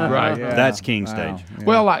wrong. Right. Yeah. That's king stage. Yeah.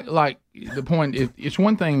 Well, like the point, it's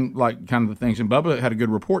one thing, like kind of the things, and Bubba had a good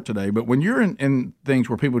report today, but when you're in things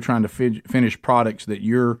where people are trying to finish products that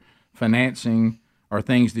you're financing or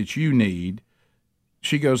things that you need,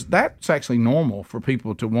 she goes, that's actually normal for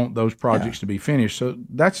people to want those projects to be finished. So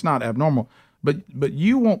that's not abnormal. But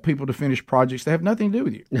you want people to finish projects that have nothing to do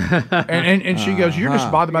with you. And she goes, you're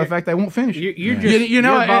just bothered by the fact they won't finish. You're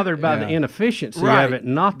bothered by the inefficiency of it,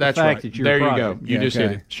 not the fact that you're there. You go. You just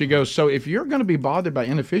hit it. She goes, so if you're going to be bothered by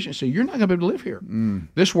inefficiency, you're not going to be able to live here.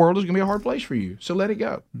 This world is going to be a hard place for you. So let it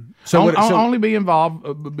go. So only be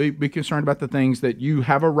involved, be concerned about the things that you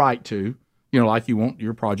have a right to. Like you want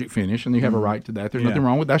your project finished, and you have a right to that. There's nothing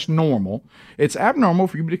wrong with that. That's normal. It's abnormal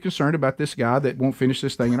for you to be concerned about this guy that won't finish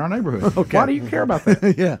this thing in our neighborhood. Okay. Why do you care about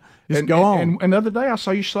that? Just go on. And the other day I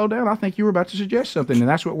saw you slow down. I think you were about to suggest something, and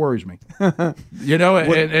that's what worries me.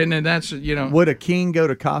 And that's Would a king go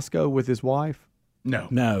to Costco with his wife? No,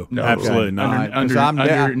 absolutely not.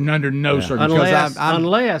 Under no circumstances.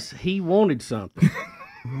 Unless he wanted something,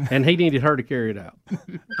 and he needed her to carry it out.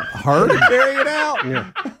 Her to carry it out?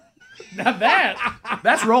 Yeah. Now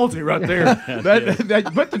that's royalty right there.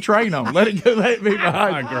 That put the train on. Let it go. Let it be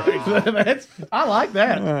behind. I like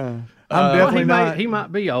that. I'm definitely not. He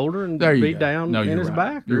might be older and be down in his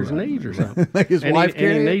back or his knees or something. His wife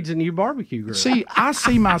and he needs a new barbecue grill. See, I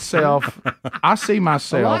see myself. A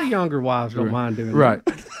lot of younger wives don't mind doing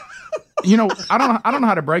that. I don't know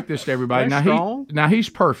how to break this to everybody. Now now he's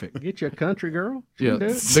perfect. Get you a country girl.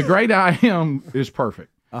 The great I am is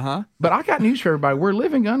perfect. But I got news for everybody. We're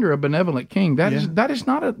living under a benevolent king. That's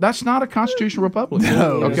not a constitutional republic.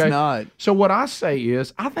 No, it's not. So what I say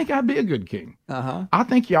is, I think I'd be a good king. I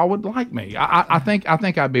think y'all would like me. I think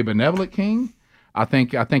I'd be a benevolent king. I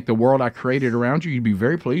think the world I created around you'd be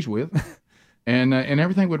very pleased with, and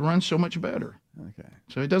everything would run so much better. Okay.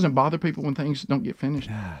 So it doesn't bother people when things don't get finished.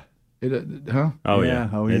 Oh yeah.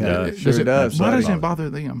 It does. Sure it does. Why doesn't it bother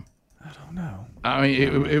them? I don't know. I mean,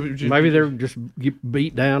 it was just, maybe they're just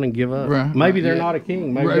beat down and give up. Right, maybe they're not a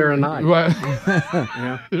king. Maybe they're a knight. Right.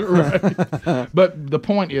 But the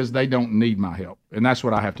point is, they don't need my help, and that's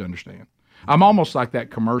what I have to understand. I'm almost like that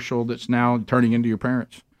commercial that's now turning into your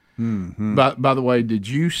parents. Mm-hmm. By the way, did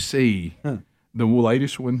you see the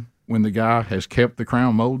latest one when the guy has kept the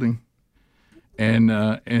crown molding, and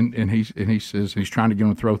he says he's trying to get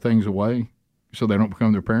them to throw things away so they don't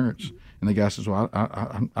become their parents. And the guy says, "Well,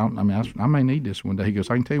 I may need this one day." He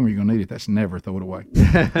goes, "I can tell you when you're going to need it. That's never throw it away."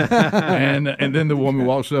 and then the woman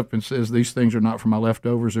walks up and says, "These things are not for my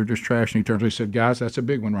leftovers. They're just trash." And he turns and he said, "Guys, that's a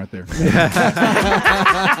big one right there."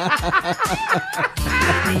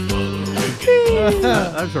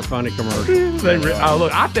 Those are funny commercials.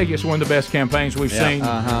 Look, I think it's one of the best campaigns we've seen.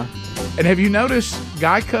 And have you noticed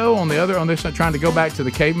Geico on this trying to go back to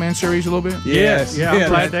the Caveman series a little bit? Yes. Yeah, I'm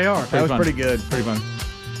glad they are. That was pretty good. Pretty fun.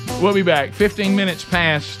 We'll be back. 15 minutes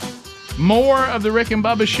past. More of the Rick and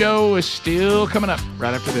Bubba Show is still coming up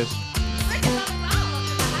right after this.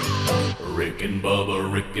 Rick and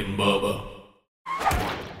Bubba, Rick and Bubba.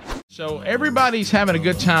 So everybody's having a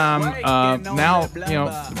good time. Now,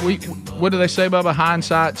 what do they say, Bubba?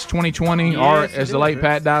 Hindsight's 20/20, or as the late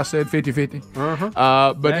Pat Dye said,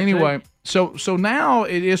 50/50. But anyway, so now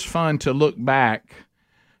it is fun to look back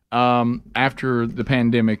after the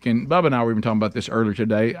pandemic, and Bubba and I were even talking about this earlier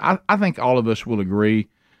today. I think all of us will agree.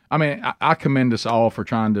 I mean, I commend us all for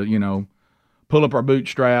trying to, pull up our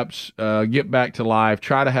bootstraps, get back to life,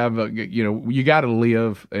 try to have you got to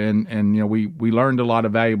live, and we learned a lot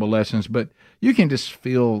of valuable lessons, but you can just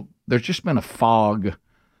feel there's just been a fog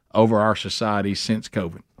over our society since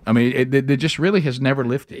COVID. I mean, it just really has never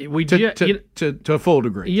lifted to a full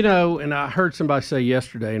degree. And I heard somebody say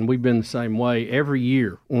yesterday, and we've been the same way. Every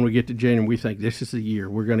year when we get to January, we think this is the year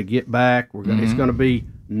we're going to get back. It's going to be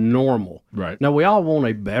normal. Right. Now, we all want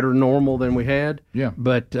a better normal than we had. Yeah.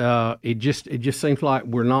 But it just seems like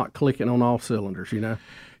we're not clicking on all cylinders.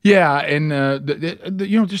 Yeah, and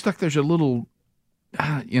just like there's a little.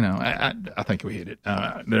 I think we hit it.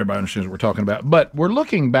 That everybody understands what we're talking about. But we're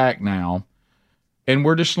looking back now. And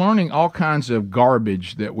we're just learning all kinds of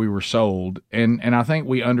garbage that we were sold, and I think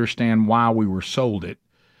we understand why we were sold it.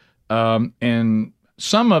 And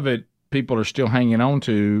some of it people are still hanging on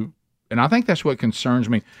to, and I think that's what concerns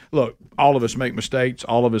me. Look, all of us make mistakes.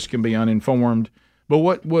 All of us can be uninformed.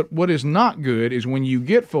 But what is not good is when you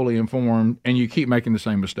get fully informed and you keep making the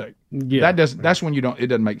same mistake. Yeah. That's when it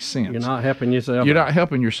doesn't make sense. You're not helping yourself. You're not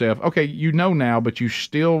helping yourself. Okay, you know now, but you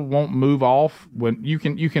still won't move off. When you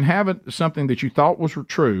can have something that you thought was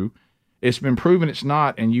true, it's been proven it's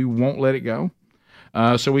not, and you won't let it go.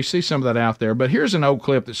 So we see some of that out there. But here's an old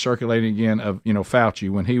clip that's circulating again of Fauci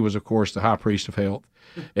when he was, of course, the high priest of health,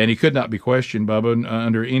 and he could not be questioned, Bubba,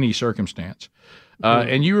 under any circumstance.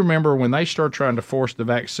 And you remember when they start trying to force the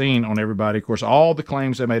vaccine on everybody, of course, all the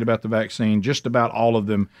claims they made about the vaccine, just about all of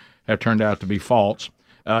them have turned out to be false.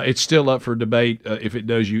 It's still up for debate if it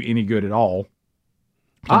does you any good at all.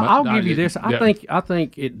 I'll give you this. I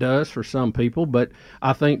think it does for some people, but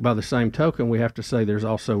I think by the same token, we have to say there's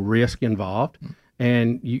also risk involved,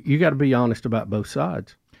 and you got to be honest about both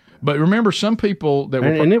sides. But remember, some people that were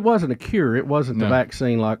and it wasn't a cure. It wasn't the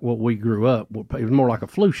vaccine like what we grew up. It was more like a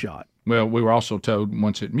flu shot. Well, we were also told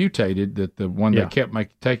once it mutated that the one that kept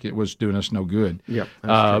take it was doing us no good. Yep.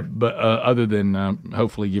 But other than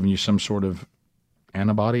hopefully giving you some sort of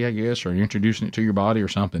antibody, I guess, or introducing it to your body or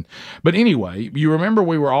something. But anyway, you remember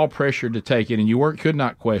we were all pressured to take it, and you could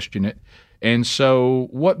not question it. And so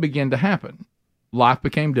what began to happen? Life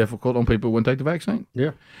became difficult on people who wouldn't take the vaccine.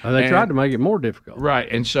 Yeah. They tried to make it more difficult.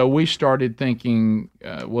 Right. And so we started thinking,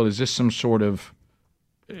 well, is this some sort of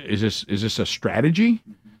is this a strategy?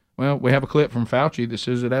 Well, we have a clip from Fauci that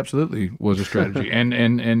says it absolutely was a strategy.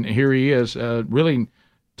 and here he is really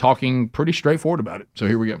talking pretty straightforward about it. So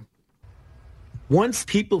here we go. Once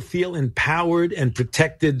people feel empowered and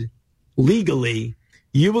protected legally,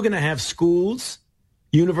 you are going to have schools,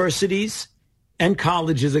 universities, and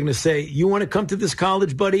colleges are going to say, you want to come to this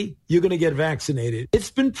college, buddy? You're going to get vaccinated.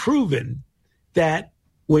 It's been proven that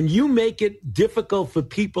when you make it difficult for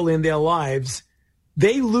people in their lives,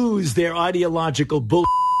 they lose their ideological bullshit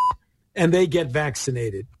and they get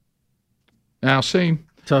vaccinated. Now, see.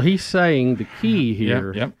 So he's saying the key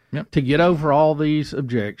here yep. to get over all these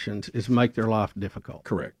objections is make their life difficult.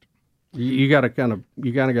 Correct. You got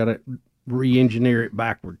to re-engineer it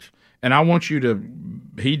backwards. And I want you to.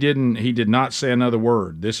 He did not say another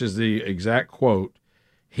word. This is the exact quote.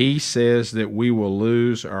 He says that we will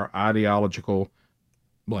lose our ideological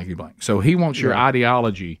blanky blank. So he wants your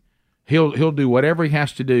ideology. He'll do whatever he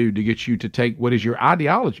has to do to get you to take what is your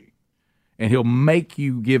ideology. And he'll make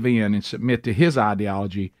you give in and submit to his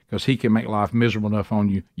ideology because he can make life miserable enough on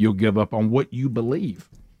you. You'll give up on what you believe.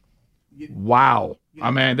 Wow. I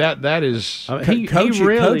mean, that is...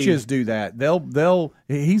 coaches do that.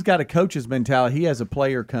 He's got a coach's mentality. He has a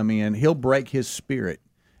player come in. He'll break his spirit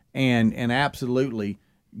and absolutely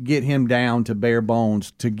get him down to bare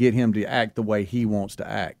bones to get him to act the way he wants to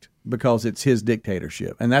act. Because it's his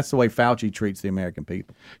dictatorship. And that's the way Fauci treats the American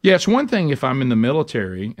people. Yeah, it's one thing if I'm in the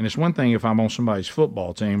military, and it's one thing if I'm on somebody's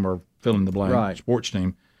football team or fill in the blank sports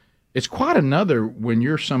team. It's quite another when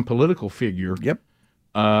you're some political figure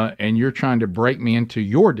and you're trying to break me into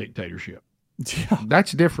your dictatorship. Yeah.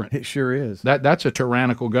 That's different. It sure is. That's a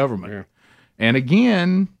tyrannical government. Yeah. And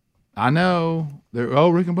again, I know,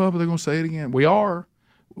 Rick and Bubba, they're going to say it again. We are.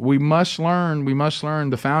 We must learn.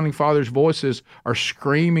 The Founding Fathers' voices are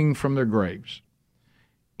screaming from their graves.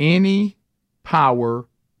 Any power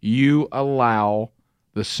you allow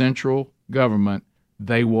the central government,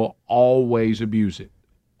 they will always abuse it.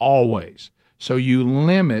 Always. So you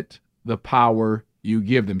limit the power you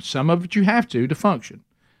give them. Some of it you have to function,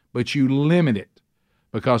 but you limit it.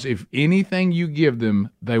 Because if anything you give them,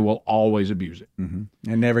 they will always abuse it. Mm-hmm.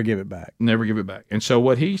 And never give it back. Never give it back. And so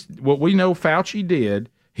what we know Fauci did,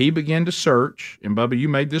 he began to search, and Bubba, you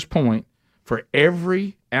made this point, for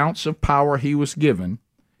every ounce of power he was given,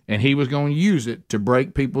 and he was going to use it to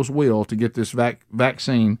break people's will to get this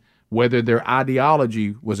vaccine, whether their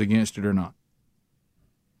ideology was against it or not.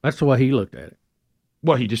 That's the way he looked at it.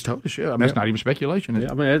 Well, he just told us, I mean, it's not even speculation.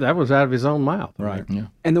 I mean, that was out of his own mouth. Right. Yeah.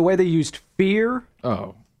 And the way they used fear,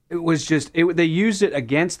 it was just, they used it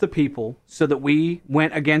against the people so that we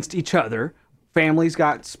went against each other. Families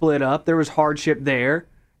got split up. There was hardship there.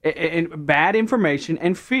 And bad information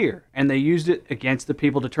and fear, and they used it against the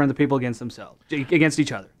people to turn the people against themselves, against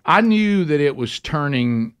each other. I knew that it was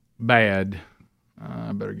turning bad.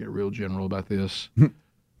 I better get real general about this.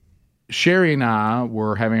 Sherry and I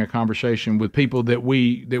were having a conversation with people that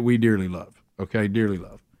we dearly love. Okay, dearly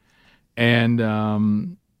love, and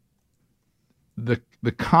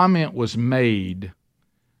the comment was made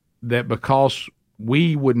that because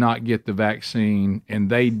we would not get the vaccine, and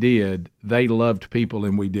they did. They loved people,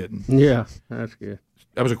 and we didn't. Yeah, that's good.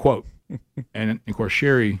 That was a quote. And, of course,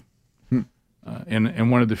 Sherry, in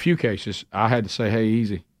one of the few cases, I had to say, hey,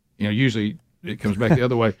 easy. Usually it comes back the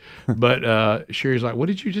other way. But Sherry's like, what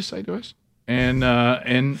did you just say to us?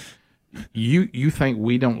 And you think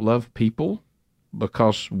we don't love people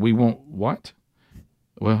because we want what?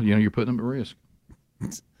 Well, you're putting them at risk.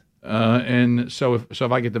 And so if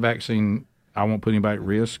I get the vaccine, I won't put anybody at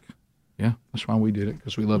risk. Yeah, that's why we did it,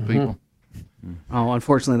 because we love people. Oh,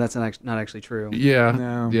 unfortunately, that's not actually true. Yeah,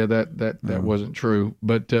 No. yeah, that wasn't true.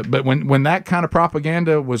 But when that kind of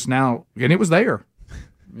propaganda was now, and it was there.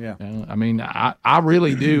 Yeah. I mean, I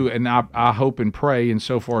really do, and I hope and pray, and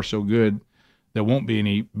so far so good, there won't be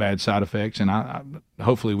any bad side effects, and I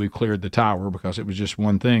hopefully we've cleared the tower, because it was just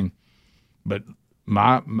one thing. But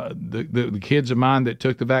the kids of mine that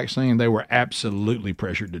took the vaccine, they were absolutely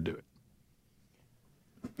pressured to do it.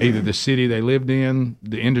 Either the city they lived in,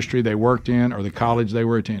 the industry they worked in, or the college they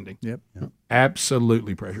were attending. Yep.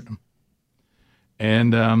 Absolutely pressured them.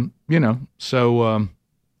 And so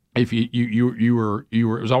if you were, it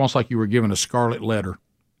was almost like you were given a scarlet letter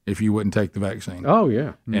if you wouldn't take the vaccine. Oh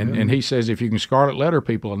yeah. And he says if you can scarlet letter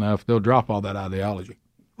people enough, they'll drop all that ideology.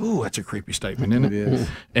 Ooh, that's a creepy statement, isn't it? It is.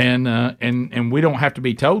 And we don't have to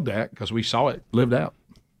be told that, because we saw it lived out.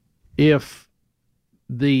 If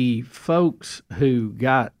the folks who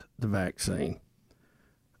got the vaccine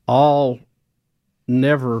all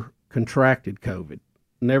never contracted COVID,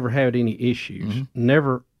 never had any issues,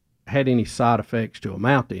 never had any side effects to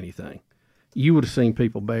amount to anything, you would have seen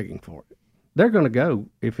people begging for it. They're going to go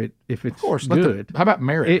if it's Of course, good. how about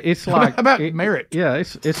merit? It's like how about merit? Yeah,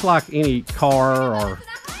 it's like any car or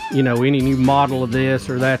any new model of this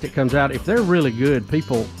or that comes out. If they're really good,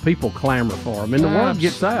 people clamor for them, and the word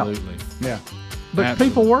gets out. Absolutely. Yeah. But Absolutely.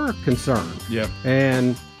 people were concerned,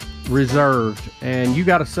 and reserved, and you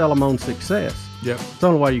got to sell them on success. Yep. It's the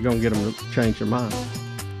only way you're going to get them to change their mind.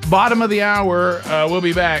 Bottom of the hour, we'll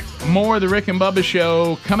be back. More of the Rick and Bubba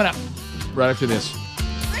Show coming up right after this.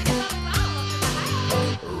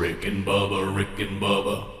 Rick and Bubba, Rick and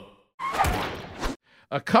Bubba.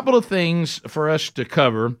 A couple of things for us to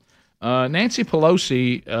cover. Nancy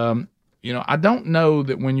Pelosi, I don't know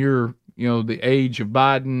that when you're, the age of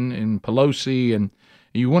Biden and Pelosi, and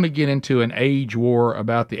you want to get into an age war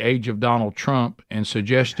about the age of Donald Trump and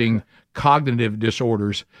suggesting cognitive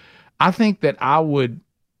disorders, I think if I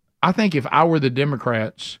were the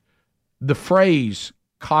Democrats, the phrase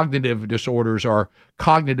cognitive disorders or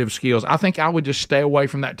cognitive skills, I think I would just stay away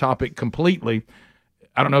from that topic completely.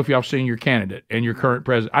 I don't know if y'all seen your candidate and your current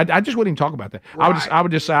president. I just wouldn't even talk about that. Right. I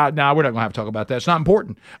would just say, no, we're not going to have to talk about that. It's not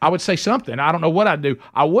important. I would say something. I don't know what I'd do.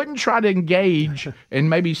 I wouldn't try to engage and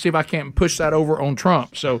maybe see if I can't push that over on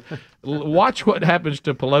Trump. So watch what happens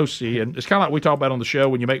to Pelosi. And it's kind of like we talk about on the show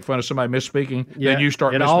when you make fun of somebody misspeaking, then you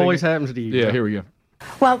start misspeaking. It always happens to you. Yeah, here we go.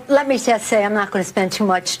 Well, let me just say I'm not going to spend too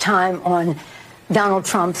much time on Donald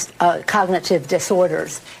Trump's cognitive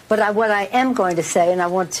disorders. But what I am going to say, and I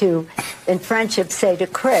want to, in friendship, say to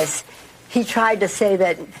Chris, he tried to say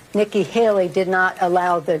that Nikki Haley did not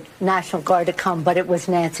allow the National Guard to come, but it was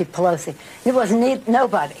Nancy Pelosi. It was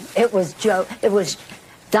nobody. It was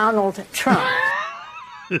Donald Trump.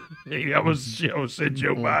 I said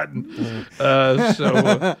Joe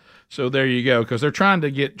Biden. So there you go, because they're trying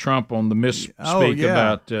to get Trump on the misspeak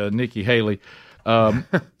about Nikki Haley.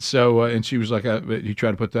 And she was like, he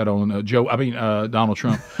tried to put that on Donald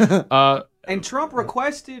Trump. And Trump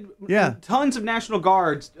requested tons of National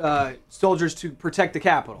Guard soldiers to protect the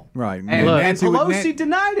Capitol. Right. And Pelosi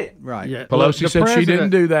denied it. Right. Yeah. Pelosi said she didn't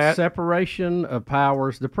do that. Separation of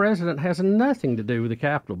powers. The president has nothing to do with the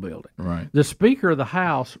Capitol building. Right. The Speaker of the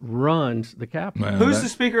House runs the Capitol. Well, Who's the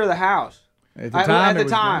Speaker of the House? At the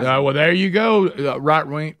time. Well, there you go, right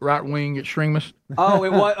wing extremist. Oh,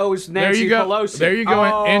 it was Nancy Pelosi. There you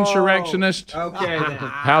go, insurrectionist. Okay. Then.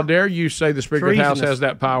 How dare you say the Speaker of the House has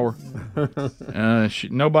that power?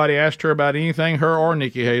 Nobody asked her about anything, her or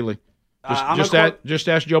Nikki Haley. Just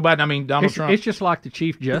ask Joe Biden. Donald Trump. It's just like the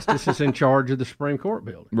Chief Justice is in charge of the Supreme Court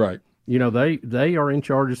building. Right. They are in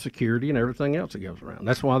charge of security and everything else that goes around.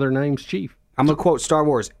 That's why their name's Chief. I'm going to quote Star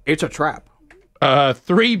Wars. It's a trap.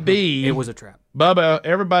 3B. It was a trap. Bubba,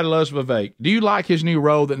 everybody loves Vivek. Do you like his new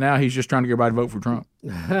role that now he's just trying to get everybody to vote for Trump?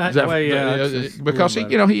 Because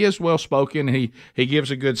he is well spoken. He gives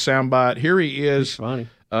a good soundbite. Here he is,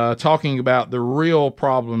 talking about the real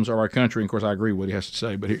problems of our country. And of course, I agree with what he has to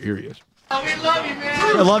say. But here he is. We love you,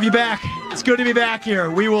 man. I love you back. It's good to be back here.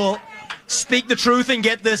 We will speak the truth and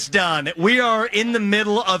get this done. We are in the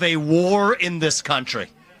middle of a war in this country.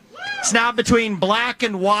 It's not between black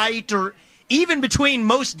and white or even between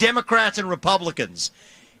most Democrats and Republicans.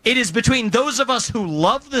 It is between those of us who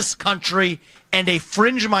love this country and a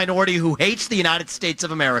fringe minority who hates the United States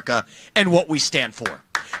of America and what we stand for.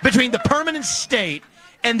 Between the permanent state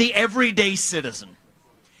and the everyday citizen.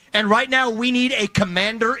 And right now we need a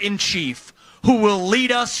commander-in-chief who will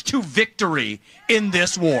lead us to victory in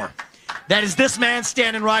this war. That is this man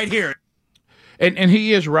standing right here. And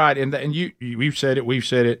he is right. And we've said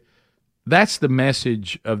it. That's the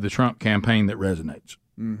message of the Trump campaign that resonates.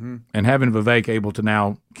 Mm-hmm. And having Vivek able to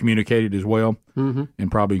now communicate it as well,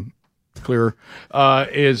 and probably clearer, I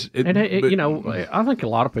think a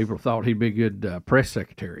lot of people thought he'd be a good press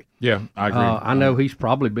secretary. Yeah, I agree. I know he's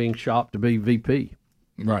probably being shopped to be VP.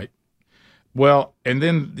 Right. Well, and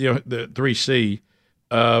then the 3C,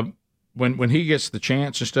 when he gets the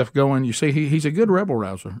chance and stuff going, you see he's a good rebel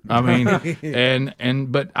rouser. I mean,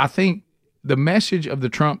 but I think the message of the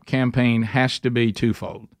Trump campaign has to be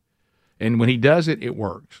twofold. And when he does it, it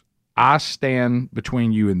works. I stand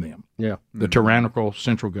between you and them. Yeah. The tyrannical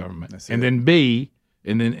central government. And then B,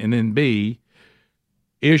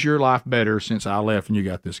 is your life better since I left and you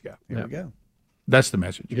got this guy? There we go. That's the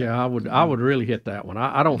message. Yeah, I would really hit that one.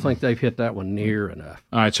 I don't think they've hit that one near enough.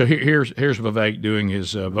 All right, so here's Vivek doing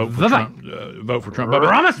his vote for Trump. Vote for Trump.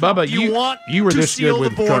 Bubba, you were this good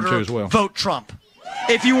with Trump too as well. Vote Trump.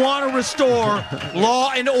 If you want to restore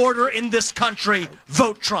law and order in this country,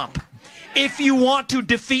 vote Trump. If you want to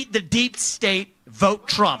defeat the deep state, vote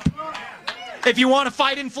Trump. If you want to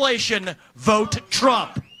fight inflation, vote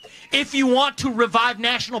Trump. If you want to revive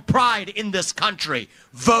national pride in this country,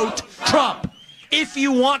 vote Trump. If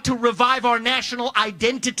you want to revive our national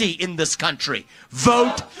identity in this country,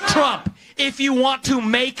 vote Trump. If you want to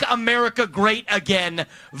make America great again,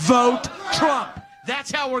 vote Trump.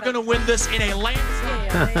 That's how we're going to win this in a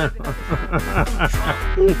landslide.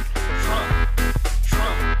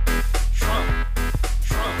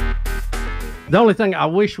 The only thing I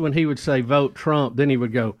wish when he would say vote Trump, then he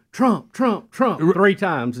would go Trump, Trump, Trump 3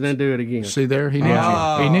 times and then do it again. See there? He needs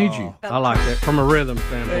you. He needs you. I like that from a rhythm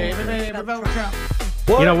standpoint. Vote Trump.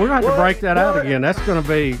 We're going to have to break that out again. That's going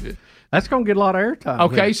to get a lot of airtime.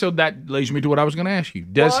 Okay, so that leads me to what I was going to ask you.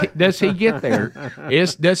 Does he get there?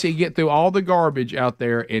 Does he get through all the garbage out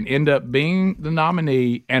there and end up being the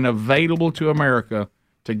nominee and available to America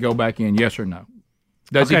to go back in? Yes or no?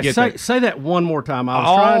 Does he get there? Say that one more time. I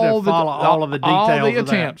was trying to follow all of the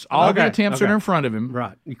details. All the attempts are in front of him.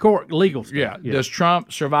 Right. Court legal stuff. Yeah. Does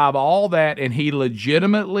Trump survive all that and he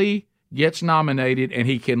legitimately gets nominated and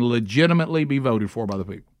he can legitimately be voted for by the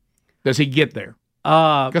people? Does he get there?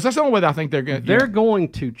 Because that's the only way that I think they're going. They're going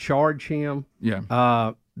to charge him.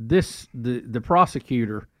 Yeah. The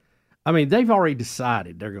prosecutor. I mean, they've already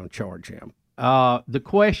decided they're going to charge him. The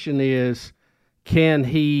question is, can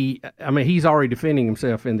he? I mean, he's already defending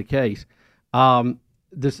himself in the case.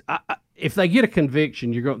 If they get a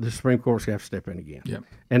conviction, the Supreme Court's going to have to step in again. Yeah.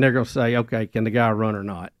 And they're going to say, okay, can the guy run or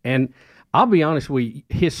not? And I'll be honest with you,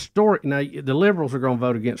 now the liberals are going to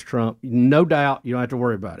vote against Trump. No doubt, you don't have to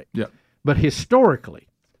worry about it. Yeah. But historically,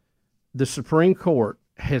 the Supreme Court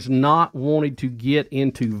has not wanted to get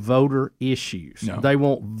into voter issues. No. They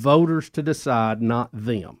want voters to decide, not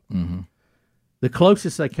them. Mm-hmm. The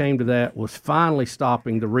closest they came to that was finally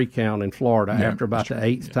stopping the recount in Florida after about the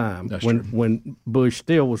 8th time when Bush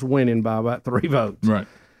still was winning by about 3 votes. Right.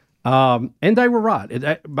 And they were right.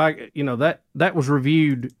 That was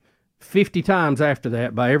reviewed 50 times after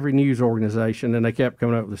that by every news organization, and they kept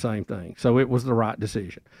coming up with the same thing. So it was the right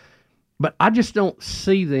decision. But I just don't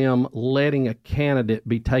see them letting a candidate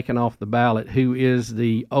be taken off the ballot who is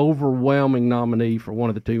the overwhelming nominee for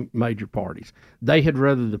one of the 2 major parties. They had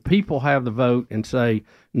rather the people have the vote and say,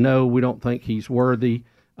 no, we don't think he's worthy.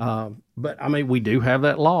 But, I mean, we do have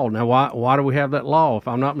that law. Now, why do we have that law? If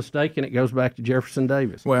I'm not mistaken, it goes back to Jefferson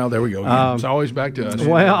Davis. Well, there we go. It's always back to us.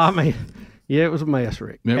 Well, I mean, yeah, it was a mess,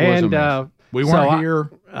 Rick. It was a mess. We weren't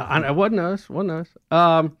here. It wasn't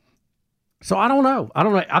us. So I don't know.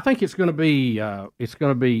 I think it's going to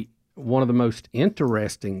be one of the most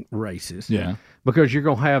interesting races. Yeah. Because you're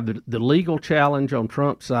going to have the legal challenge on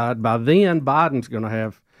Trump's side. By then, Biden's going to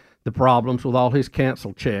have the problems with all his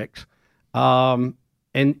canceled checks. And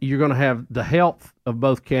you're going to have the health of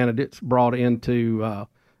both candidates brought into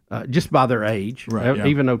just by their age. Right, yeah.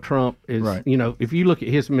 Even though Trump is, right. If you look at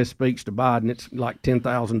his misspeaks to Biden, it's like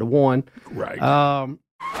 10,000 to 1. Right.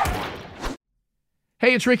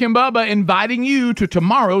 Hey, it's Rick and Bubba inviting you to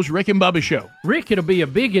tomorrow's Rick and Bubba show. Rick, it'll be a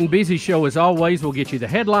big and busy show as always. We'll get you the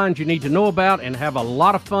headlines you need to know about and have a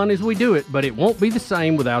lot of fun as we do it, but it won't be the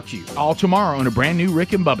same without you. All tomorrow on a brand new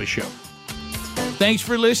Rick and Bubba show. Thanks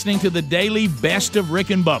for listening to the daily Best of Rick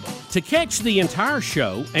and Bubba. To catch the entire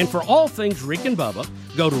show and for all things Rick and Bubba,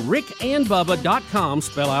 go to rickandbubba.com,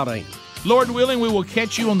 spell out AIM. Lord willing, we will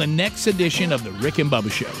catch you on the next edition of the Rick and Bubba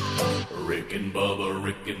show. Rick and Bubba,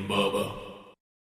 Rick and Bubba.